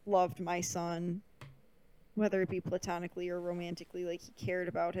loved my son, whether it be platonically or romantically, like he cared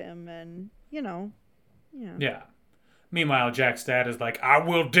about him and, you know, yeah. Yeah. Meanwhile, Jack's dad is like, I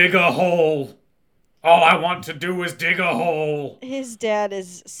will dig a hole. All I want to do is dig a hole. His dad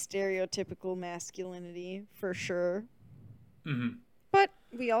is stereotypical masculinity, for sure. Mm-hmm. But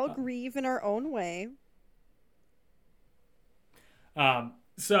we all grieve in our own way.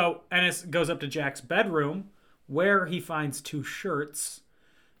 So Ennis goes up to Jack's bedroom, where he finds 2 shirts.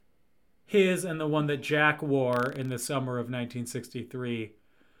 His and the one that Jack wore in the summer of 1963,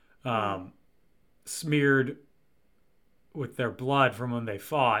 smeared with their blood from when they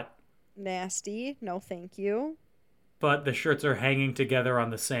fought. Nasty. No, thank you. but the shirts are hanging together on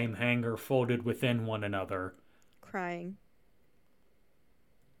the same hanger, folded within one another, Crying.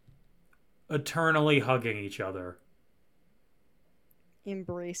 eternally hugging each other.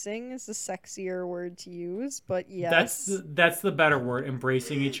 Embracing is a sexier word to use, but yes. That's the better word,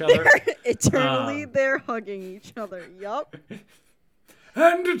 embracing each other. Eternally, they're hugging each other. Yup.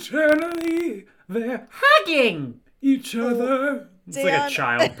 And eternally, they're hugging each other. It's like Dan, a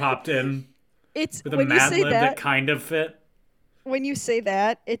child popped in It's with a when you Mad say Lib that kind of fit. when you say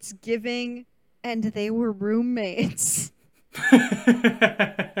that, it's giving, and they were roommates.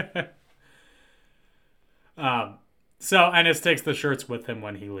 So Ennis takes the shirts with him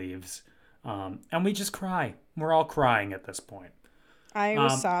when he leaves. And we just cry. We're all crying at this point. I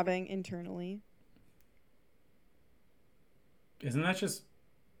was sobbing internally. Isn't that just...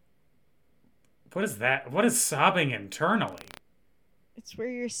 What is that? What is sobbing internally? It's where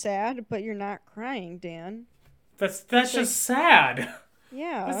you're sad, but you're not crying, Dan. That's just sad.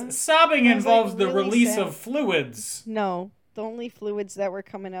 Yeah. Sobbing Sounds like involves the really release sad. of fluids. No, the only fluids that were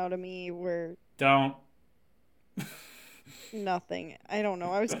coming out of me were Don't. nothing. I don't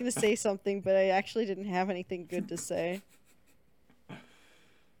know. I was going to say something, but I actually didn't have anything good to say.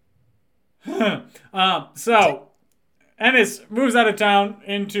 So, Ennis moves out of town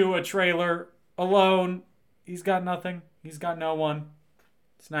into a trailer alone. He's got nothing. He's got no one.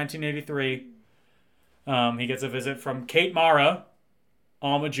 It's 1983. He gets a visit from Kate Mara,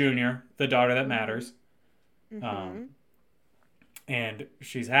 Alma Jr., the daughter that matters. And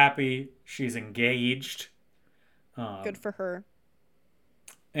she's happy. She's engaged. Good for her.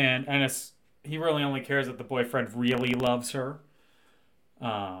 And Ennis, he really only cares that the boyfriend really loves her.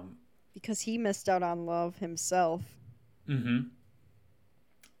 Because he missed out on love himself. And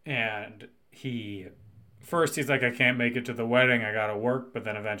he's like, I can't make it to the wedding. I gotta work. But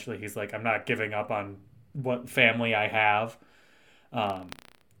then eventually he's like, I'm not giving up on what family I have.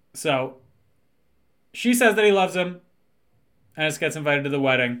 So she says that he loves him. Ennis gets invited to the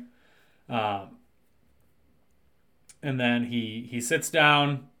wedding. And then he sits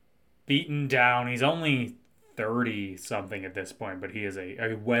down, beaten down. He's only 30-something at this point, but he is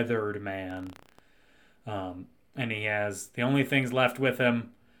a weathered man. And he has... The only things left with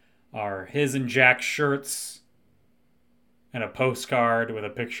him are his and Jack's shirts and a postcard with a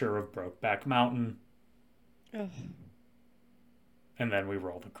picture of Brokeback Mountain. Ugh. And then we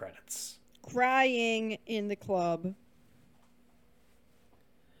roll the credits. Crying in the club.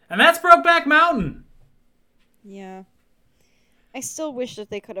 And that's Brokeback Mountain! Yeah. I still wish that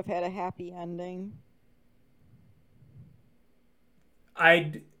they could have had a happy ending.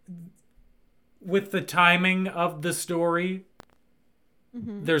 With the timing of the story,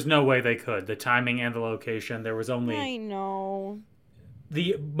 there's no way they could. The timing and the location, there was only... I know.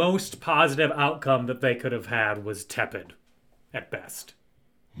 The most positive outcome that they could have had was tepid, at best.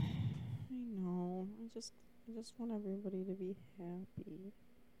 I know. I just want everybody to be happy.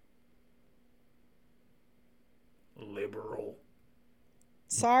 Liberal.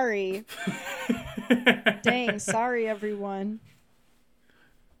 Sorry. Dang, sorry everyone.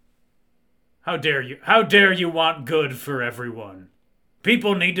 How dare you? How dare you want good for everyone?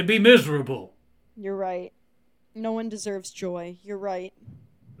 People need to be miserable. You're right. No one deserves joy. You're right.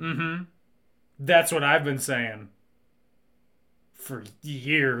 That's what I've been saying. For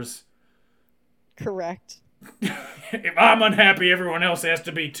years. Correct. If I'm unhappy, everyone else has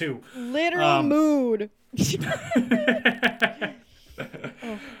to be too. Literal mood.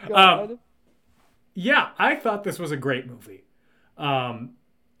 Oh, God. Yeah, I thought this was a great movie.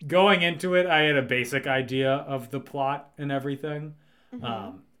 Going into it, I had a basic idea of the plot and everything.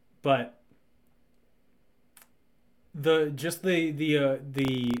 But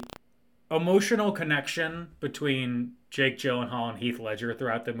the emotional connection between Jake Gyllenhaal and Heath Ledger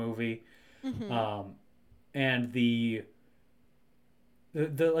throughout the movie, and the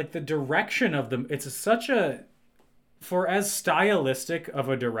direction of them, it's such a, for as stylistic of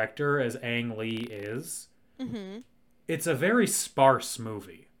a director as Ang Lee is, it's a very sparse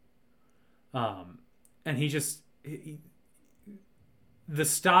movie. And the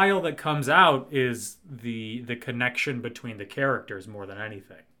style that comes out is the connection between the characters more than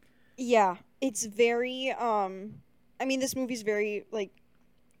anything. Yeah, it's very, this movie's very,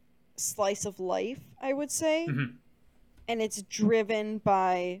 slice of life, I would say. And it's driven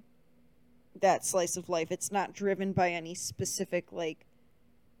by that slice of life. It's not driven by any specific, we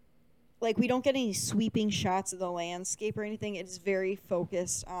don't get any sweeping shots of the landscape or anything. It's very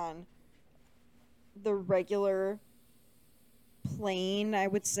focused on the regular, plain, I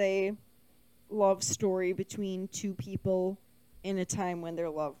would say, love story between two people in a time when their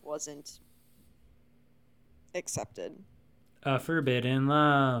love wasn't accepted. A Forbidden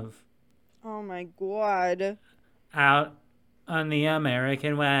Love. Oh my god. Out on the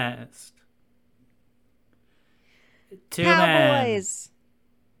American West. Two men Cowboys.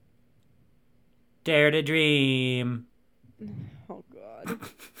 dare to dream. Oh god.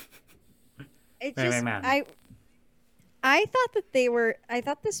 It Very just man. I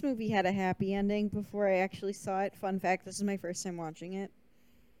thought this movie had a happy ending before I actually saw it. Fun fact, this is my first time watching it.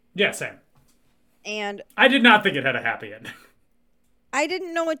 Yeah, same. And I did not think it had a happy ending. I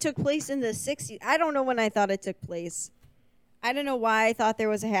didn't know it took place in the 60s. I don't know when I thought it took place. I don't know why I thought there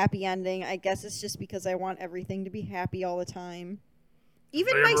was a happy ending. I guess it's just because I want everything to be happy all the time.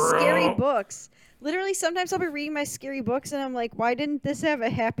 Even my scary books. Literally, sometimes I'll be reading my scary books and I'm like, why didn't this have a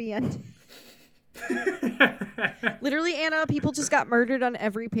happy ending? Literally, Anna, people just got murdered on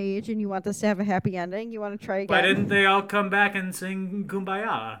every page and you want this to have a happy ending? You want to try again? Why didn't they all come back and sing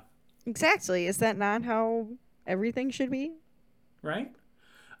Kumbaya? Exactly. Is that not how everything should be? Right?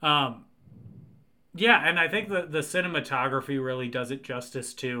 Yeah, and I think the cinematography really does it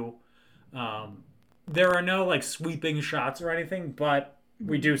justice too. There are no like sweeping shots or anything, but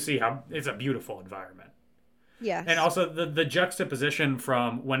we do see how it's a beautiful environment. Yes. And also the juxtaposition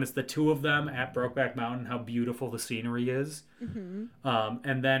from when it's the two of them at Brokeback Mountain, how beautiful the scenery is. And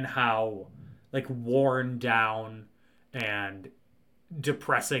then how like worn down and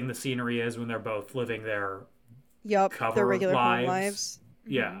depressing the scenery is when they're both living their cover their regular lives. home lives.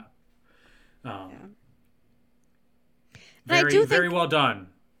 Yeah. And Very, I do think very well done.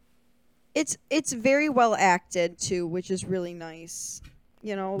 it's very well acted too, which is really nice.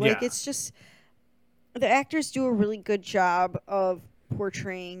 You know, like Yeah. it's just the actors do a really good job of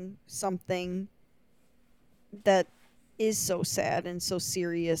portraying something that is so sad and so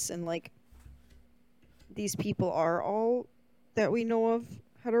serious, and like these people are all that we know of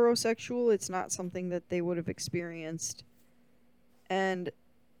heterosexual. It's not something that they would have experienced, and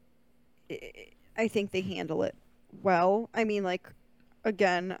I think they handle it well. I mean, like,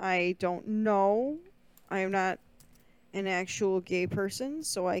 again, I don't know. I'm not an actual gay person,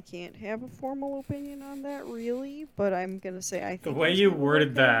 so I can't have a formal opinion on that, really. But I'm gonna say I think The way these you people worded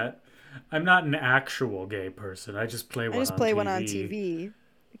are gay. that, I'm not an actual gay person. I just play one. I just on play TV. one on TV.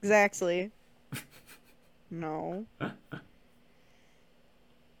 Exactly. No.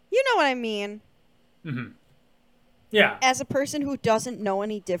 You know what I mean. Yeah. As a person who doesn't know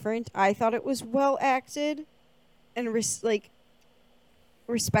any different, I thought it was well acted and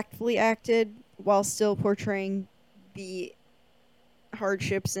respectfully acted while still portraying the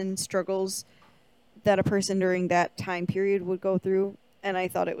hardships and struggles that a person during that time period would go through. And I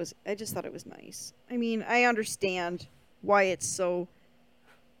just thought it was nice. I mean, I understand why it's so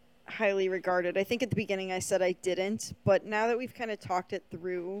highly regarded. I think at the beginning I said I didn't, but now that we've kind of talked it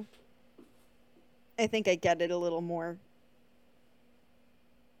through, I think I get it a little more.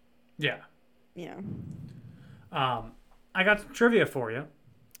 Yeah. Yeah. I got some trivia for you.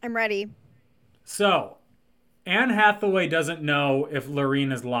 I'm ready. So, Anne Hathaway doesn't know if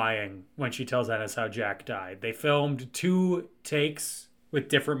Lorene is lying when she tells Ennis how Jack died. They filmed 2 takes with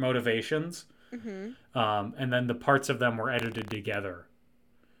different motivations. And then the parts of them were edited together.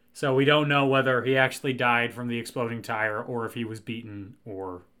 So we don't know whether he actually died from the exploding tire or if he was beaten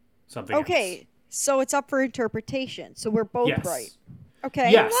or something else. Okay, so it's up for interpretation. So we're both Yes. right.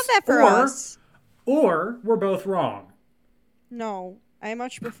 Okay, Yes. love that for Or- us. Or we're both wrong. No, I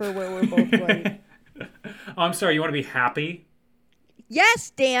much prefer where we're both right. Oh, I'm sorry, you want to be happy? Yes,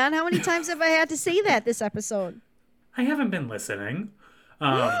 Dan. How many times have I had to say that this episode? I haven't been listening.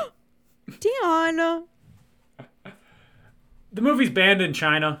 Dan. The movie's banned in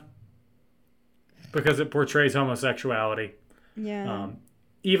China because it portrays homosexuality. Yeah.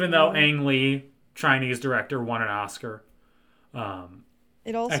 Even though Ang Lee, Chinese director, won an Oscar.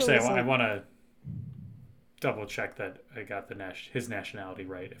 It also Actually, was I want to double check that I got his nationality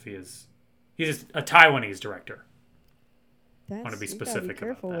right. If he's a Taiwanese director. want to be you specific gotta be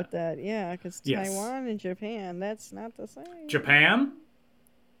careful about with that. Yeah, because Yes. Taiwan and Japan, that's not the same. Japan?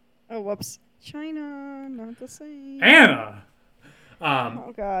 Oh, whoops. China, not the same. Anna!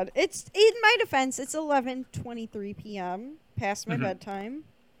 Oh God! It's in my defense. It's 11:23 p.m. past Mm-hmm. my bedtime,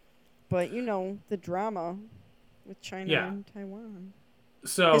 but you know the drama with China Yeah. and Taiwan.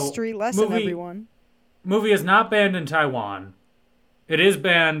 So, History lesson, movie, everyone. Movie is not banned in Taiwan. It is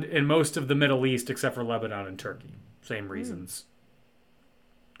banned in most of the Middle East except for Lebanon and Turkey. Same reasons.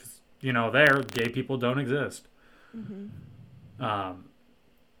 'Cause, there, gay people don't exist.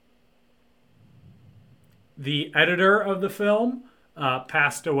 The editor of the film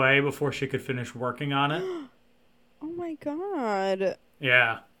passed away before she could finish working on it. Oh my God!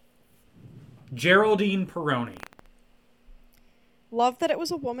 Yeah. Geraldine Peroni. Love that it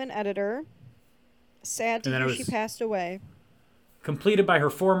was a woman editor. Sad to And then hear it she was- passed away. Completed by her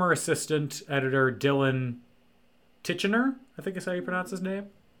former assistant editor, Dylan Titchener. I think is how you pronounce his name.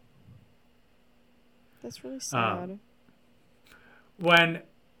 That's really sad. When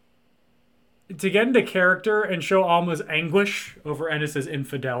to get into character and show Alma's anguish over Ennis's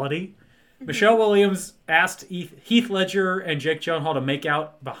infidelity, Michelle Williams asked Heath Ledger and Jake Gyllenhaal to make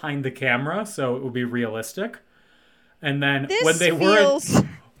out behind the camera so it would be realistic. And then This when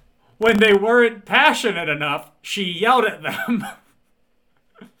they weren't passionate enough, she yelled at them.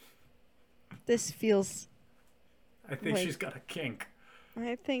 This feels... I think Like- she's got a kink.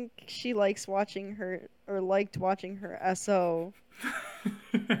 I think she likes watching her, or liked watching her SO.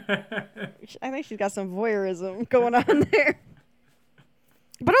 I think she's got some voyeurism going on there.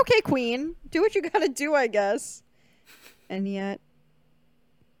 But okay, Queen. Do what you gotta do, I guess. And yet...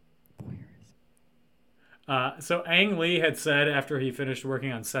 So Ang Lee had said after he finished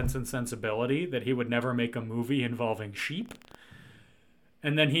working on Sense and Sensibility that he would never make a movie involving sheep.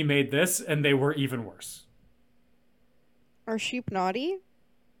 And then he made this, and they were even worse. Are sheep naughty?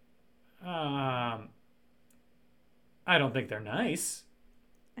 I don't think they're nice.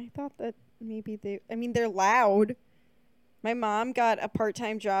 I thought that maybe they're loud. My mom got a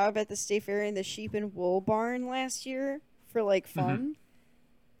part-time job at the State Fair in the sheep and wool barn last year for like fun.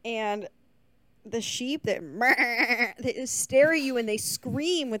 And the sheep they stare at you and they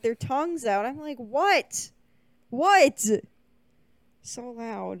scream with their tongues out. I'm like, what? What? So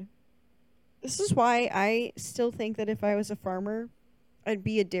loud. This is why I still think that if I was a farmer, I'd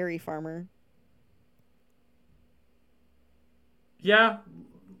be a dairy farmer. Yeah.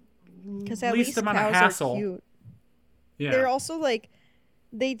 Because at Least least amount of cows hassle. are cute. Yeah. They're also like,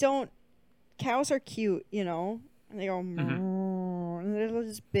 cows are cute, you know? And they go, "Moo," and they're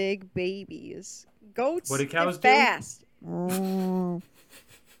just big babies. Goats, What do cows do? they're fast.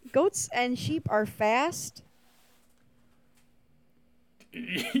 Goats and sheep are fast.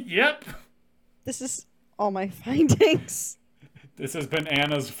 Yep. This is all my findings. This has been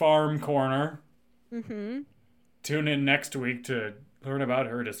Anna's Farm Corner. Mm-hmm. Tune in next week to learn about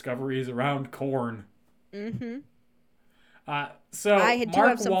her discoveries around corn. Mm-hmm. So I do Mark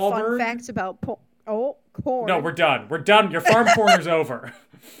have some Wahlberg. fun facts about corn. No, we're done. We're done. Your farm corner's over.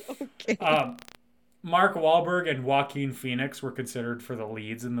 Okay. Mark Wahlberg and Joaquin Phoenix were considered for the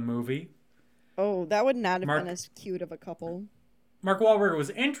leads in the movie. Oh, that would not have Mark- been as cute of a couple. Mark Wahlberg was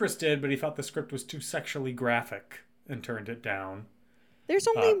interested, but he thought the script was too sexually graphic and turned it down. There's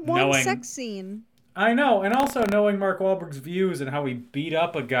only one knowing- sex scene. I know, and also knowing Mark Wahlberg's views and how he beat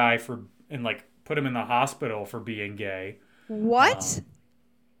up a guy and put him in the hospital for being gay. What?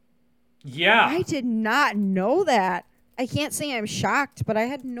 Yeah. I did not know that. I can't say I'm shocked, but I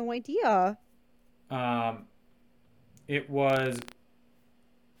had no idea. It was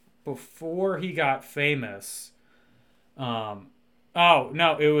before he got famous. Oh,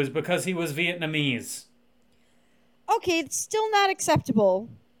 no, it was because he was Vietnamese. Okay, it's still not acceptable.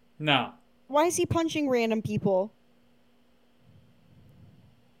 No. Why is he punching random people?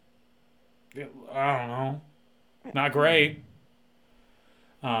 I don't know. Not great.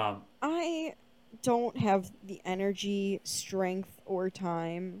 I don't have the energy, strength, or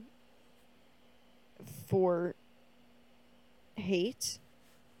time for hate.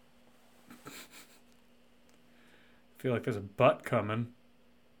 I feel like there's a butt coming.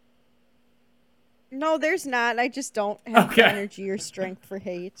 No, there's not. I just don't have Okay. the energy or strength for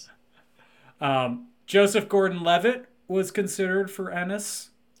hate. Joseph Gordon-Levitt was considered for Ennis.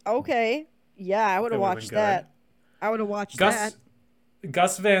 Okay. Yeah, I would That have would've watched been good. that. I would have watched that.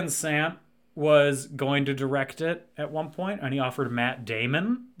 Gus Van Sant was going to direct it at one point, and he offered Matt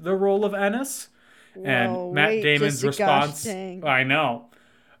Damon the role of Ennis. Whoa, And Matt wait Damon's just a gosh response, dang. I know.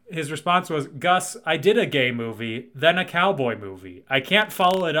 His response was, Gus, I did a gay movie, then a cowboy movie. I can't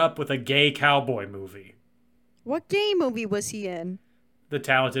follow it up with a gay cowboy movie. What gay movie was he in? The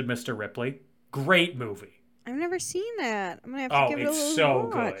Talented Mr. Ripley. Great movie. I've never seen that. I'm gonna have to Oh, give it a it's little so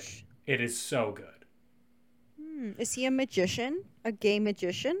watch. good. It is so good. Is he a magician? A gay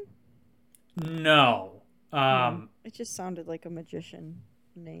magician? No. It just sounded like a magician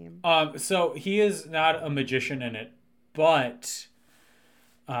name. So he is not a magician in it, but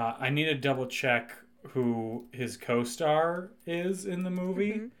I need to double check who his co-star is in the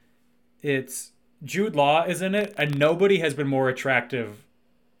movie. It's Jude Law is in it, and nobody has been more attractive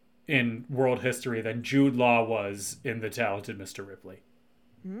in world history than Jude Law was in The Talented Mr. Ripley.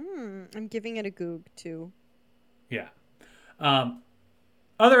 I'm giving it a goog too. Yeah.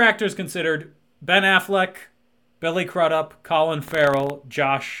 Other actors considered: Ben Affleck, Billy Crudup, Colin Farrell,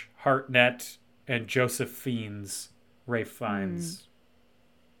 Josh Hartnett, and Joseph Fiennes, Ralph Fiennes,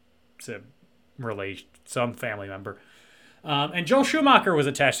 some family member. And Joel Schumacher was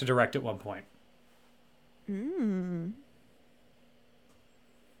attached to direct at one point.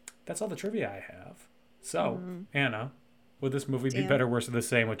 That's all the trivia I have. So, Anna, would this movie be better, worse, or the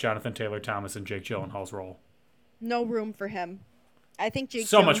same with Jonathan Taylor Thomas and Jake Gyllenhaal's role? No room for him. I think Jake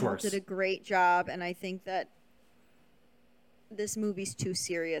So much Gyllenhaal worse. did a great job, and I think that this movie's too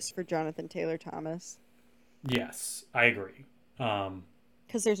serious for Jonathan Taylor Thomas. Yes, I agree.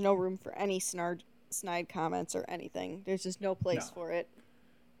 Because there's no room for any snide comments or anything. There's just no place for it.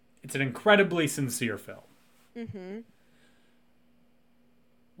 It's an incredibly sincere film. Mm-hmm.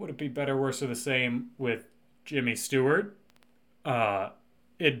 Would it be better, worse, or the same with Jimmy Stewart?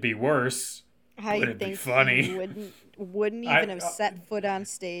 It'd be worse. I Would it be think funny? he wouldn't even have set foot on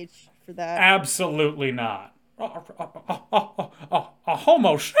stage for that. Absolutely not. A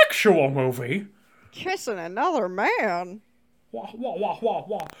homosexual movie? Kissing another man.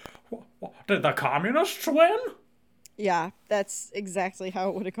 Did the communists win? Yeah, that's exactly how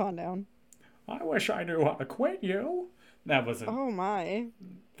it would have gone down. I wish I knew how to quit you. That wasn't. Oh my.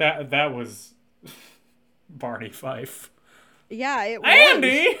 That was Barney Fife. Yeah, it was.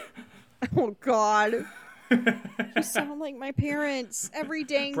 Andy! Oh God. You sound like my parents every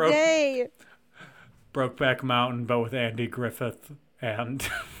dang day. Brokeback Mountain, but with Andy Griffith and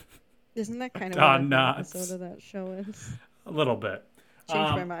Isn't that kind of Don what every Knotts. episode of that show is? A little bit.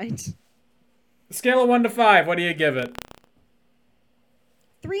 Changed my mind. Scale of 1 to 5, what do you give it?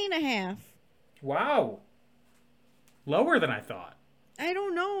 3.5. Wow. Lower than I thought. I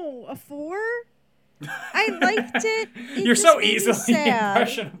don't know. A 4? I liked it. You're just so made me easily sad.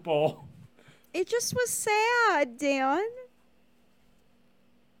 impressionable. It just was sad, Dan.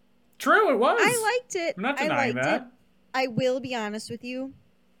 True, it was. I liked it. I'm not I denying liked that. it. I will be honest with you.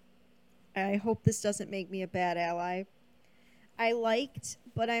 I hope this doesn't make me a bad ally. I liked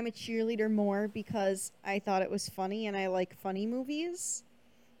But I'm a Cheerleader more because I thought it was funny, and I like funny movies.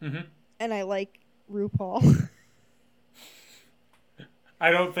 Mm-hmm. And I like RuPaul.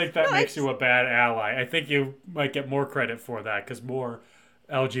 I don't think that makes you a bad ally. I think you might get more credit for that because more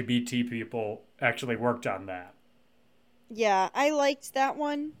LGBT people actually worked on that. Yeah, I liked that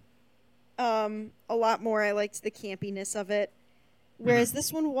one a lot more. I liked the campiness of it. Whereas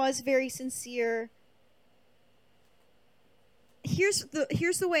this one was very sincere. Here's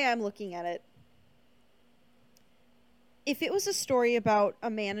the way I'm looking at it. If it was a story about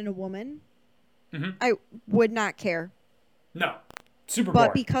a man and a woman, I would not care. No. Super But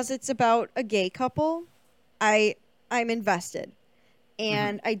boring. because it's about a gay couple, I'm invested.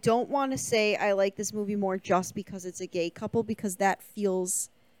 And I don't want to say I like this movie more just because it's a gay couple, because that feels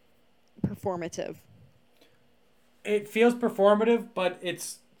performative. It feels performative, but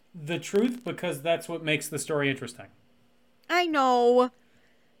it's the truth because that's what makes the story interesting. I know,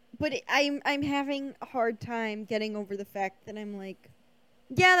 but I'm having a hard time getting over the fact that I'm like,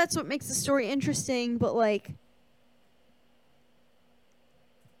 yeah, that's what makes the story interesting, but like,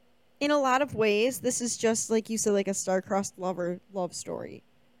 in a lot of ways, this is just, like you said, like a star-crossed love story.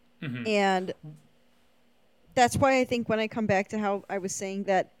 Mm-hmm. And that's why I think when I come back to how I was saying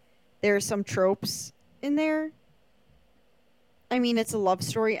that there are some tropes in there, I mean, it's a love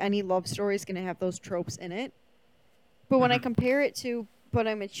story. Any love story is going to have those tropes in it. But when I compare it to But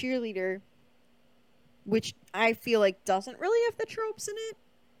I'm a Cheerleader, which I feel like doesn't really have the tropes in it,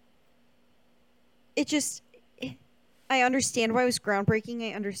 it just... I understand why it was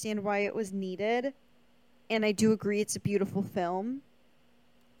groundbreaking. I understand why it was needed. And I do agree it's a beautiful film.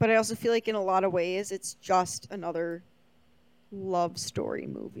 But I also feel like in a lot of ways, it's just another love story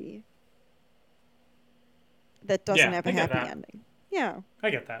movie that doesn't have a happy ending. Yeah.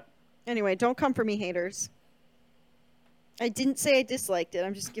 I get that. Anyway, don't come for me, haters. I didn't say I disliked it.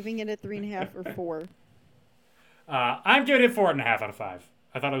 I'm just giving it a 3.5 or 4. I'm giving it 4.5 out of 5.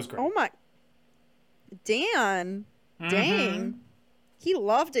 I thought it was great. Oh my... Dan... Dang. He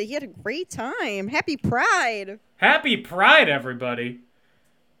loved it. He had a great time. Happy Pride. Happy Pride, everybody.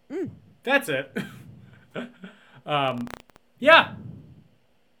 That's it. Yeah.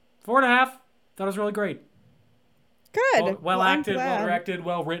 4.5. Thought it was really great. Good. Well acted, I'm glad. well directed,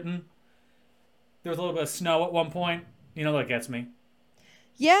 well written. There was a little bit of snow at one point. You know that gets me.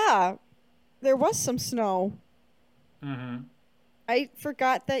 Yeah. There was some snow. Mm-hmm. I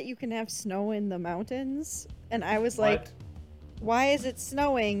forgot that you can have snow in the mountains. And I was like, why is it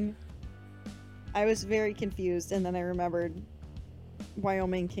snowing? I was very confused. And then I remembered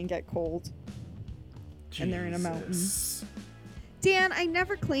Wyoming can get cold. And they're in a mountain. Dan, I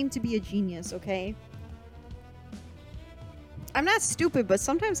never claimed to be a genius, okay? I'm not stupid, but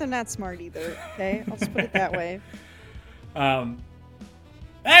sometimes I'm not smart either. Okay, I'll just put it that way.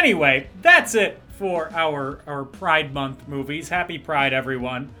 Anyway, that's it for our Pride Month movies. Happy Pride,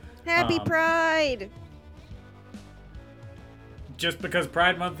 everyone. Happy Pride! Just because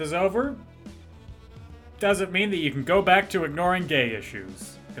Pride Month is over doesn't mean that you can go back to ignoring gay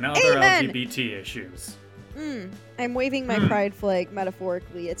issues and other Amen. LGBT issues. I'm waving my pride flag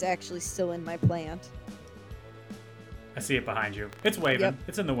metaphorically. It's actually still in my plant. I see it behind you. It's waving. Yep.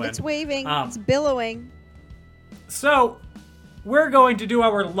 It's in the wind. It's waving. It's billowing. So, we're going to do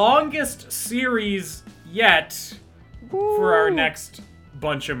our longest series yet for our next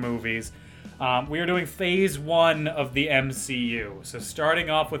bunch of movies. We are doing phase 1 of the MCU. So starting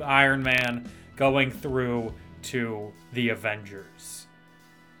off with Iron Man, going through to the Avengers.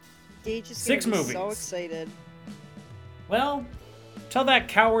 Gage is 6 gonna be movies. so excited. Well, tell that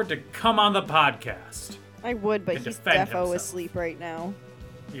coward to come on the podcast. I would, but And he's defend defo himself. asleep right now.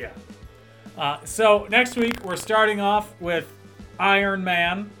 Yeah. So next week, we're starting off with Iron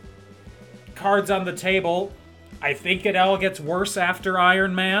Man. Cards on the table. I think it all gets worse after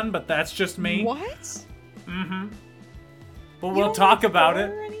Iron Man, but that's just me. What? But You we'll don't talk like about Thor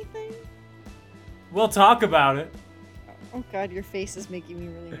it. or anything? We'll talk about it. Oh god, your face is making me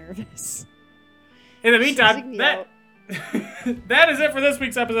really nervous. In the Stressing meantime, me that out. that is it for this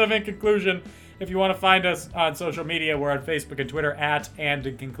week's episode of In Conclusion. If you want to find us on social media, we're on Facebook and Twitter @and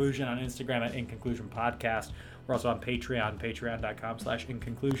In Conclusion, on Instagram @In Conclusion Podcast. We're also on Patreon,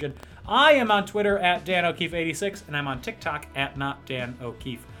 patreon.com/InConclusion. I am on Twitter @DanO'Keefe86, and I'm on TikTok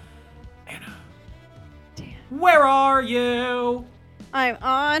 @NotDanO'Keefe. Anna, where are you? I'm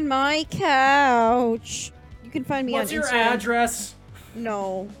on my couch. You can find me What's on your Instagram. address?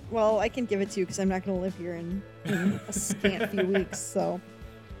 No. Well, I can give it to you because I'm not going to live here in a scant few weeks. So,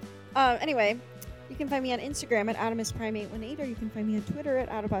 anyway, you can find me on Instagram @OptimusPrime818, or you can find me on Twitter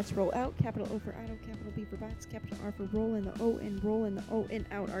 @AutobotsRollOut, capital O for Auto, capital B for Bots, capital R for Roll, and the O in Roll and the O in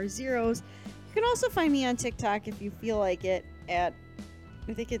Out are zeros. You can also find me on TikTok if you feel like it I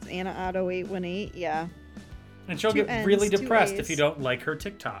think it's AnnaAuto818. Yeah, And she'll 2 get N's, really 2 depressed A's. if you don't like her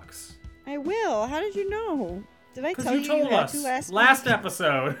TikToks. I will. How did you know? Did I Because tell you told had us to last last week?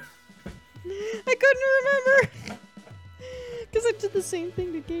 episode. I couldn't remember. Because I did the same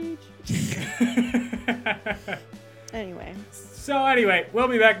thing to Gage. Anyway. So anyway, we'll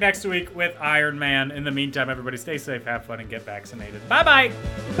be back next week with Iron Man. In the meantime, everybody stay safe, have fun, and get vaccinated. Bye-bye!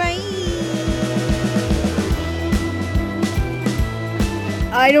 Bye.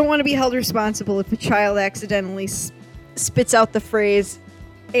 I don't want to be held responsible if a child accidentally spits out the phrase,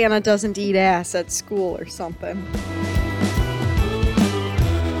 Anna doesn't eat ass at school or something.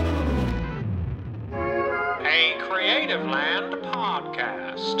 A Creative Land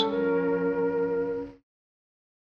podcast.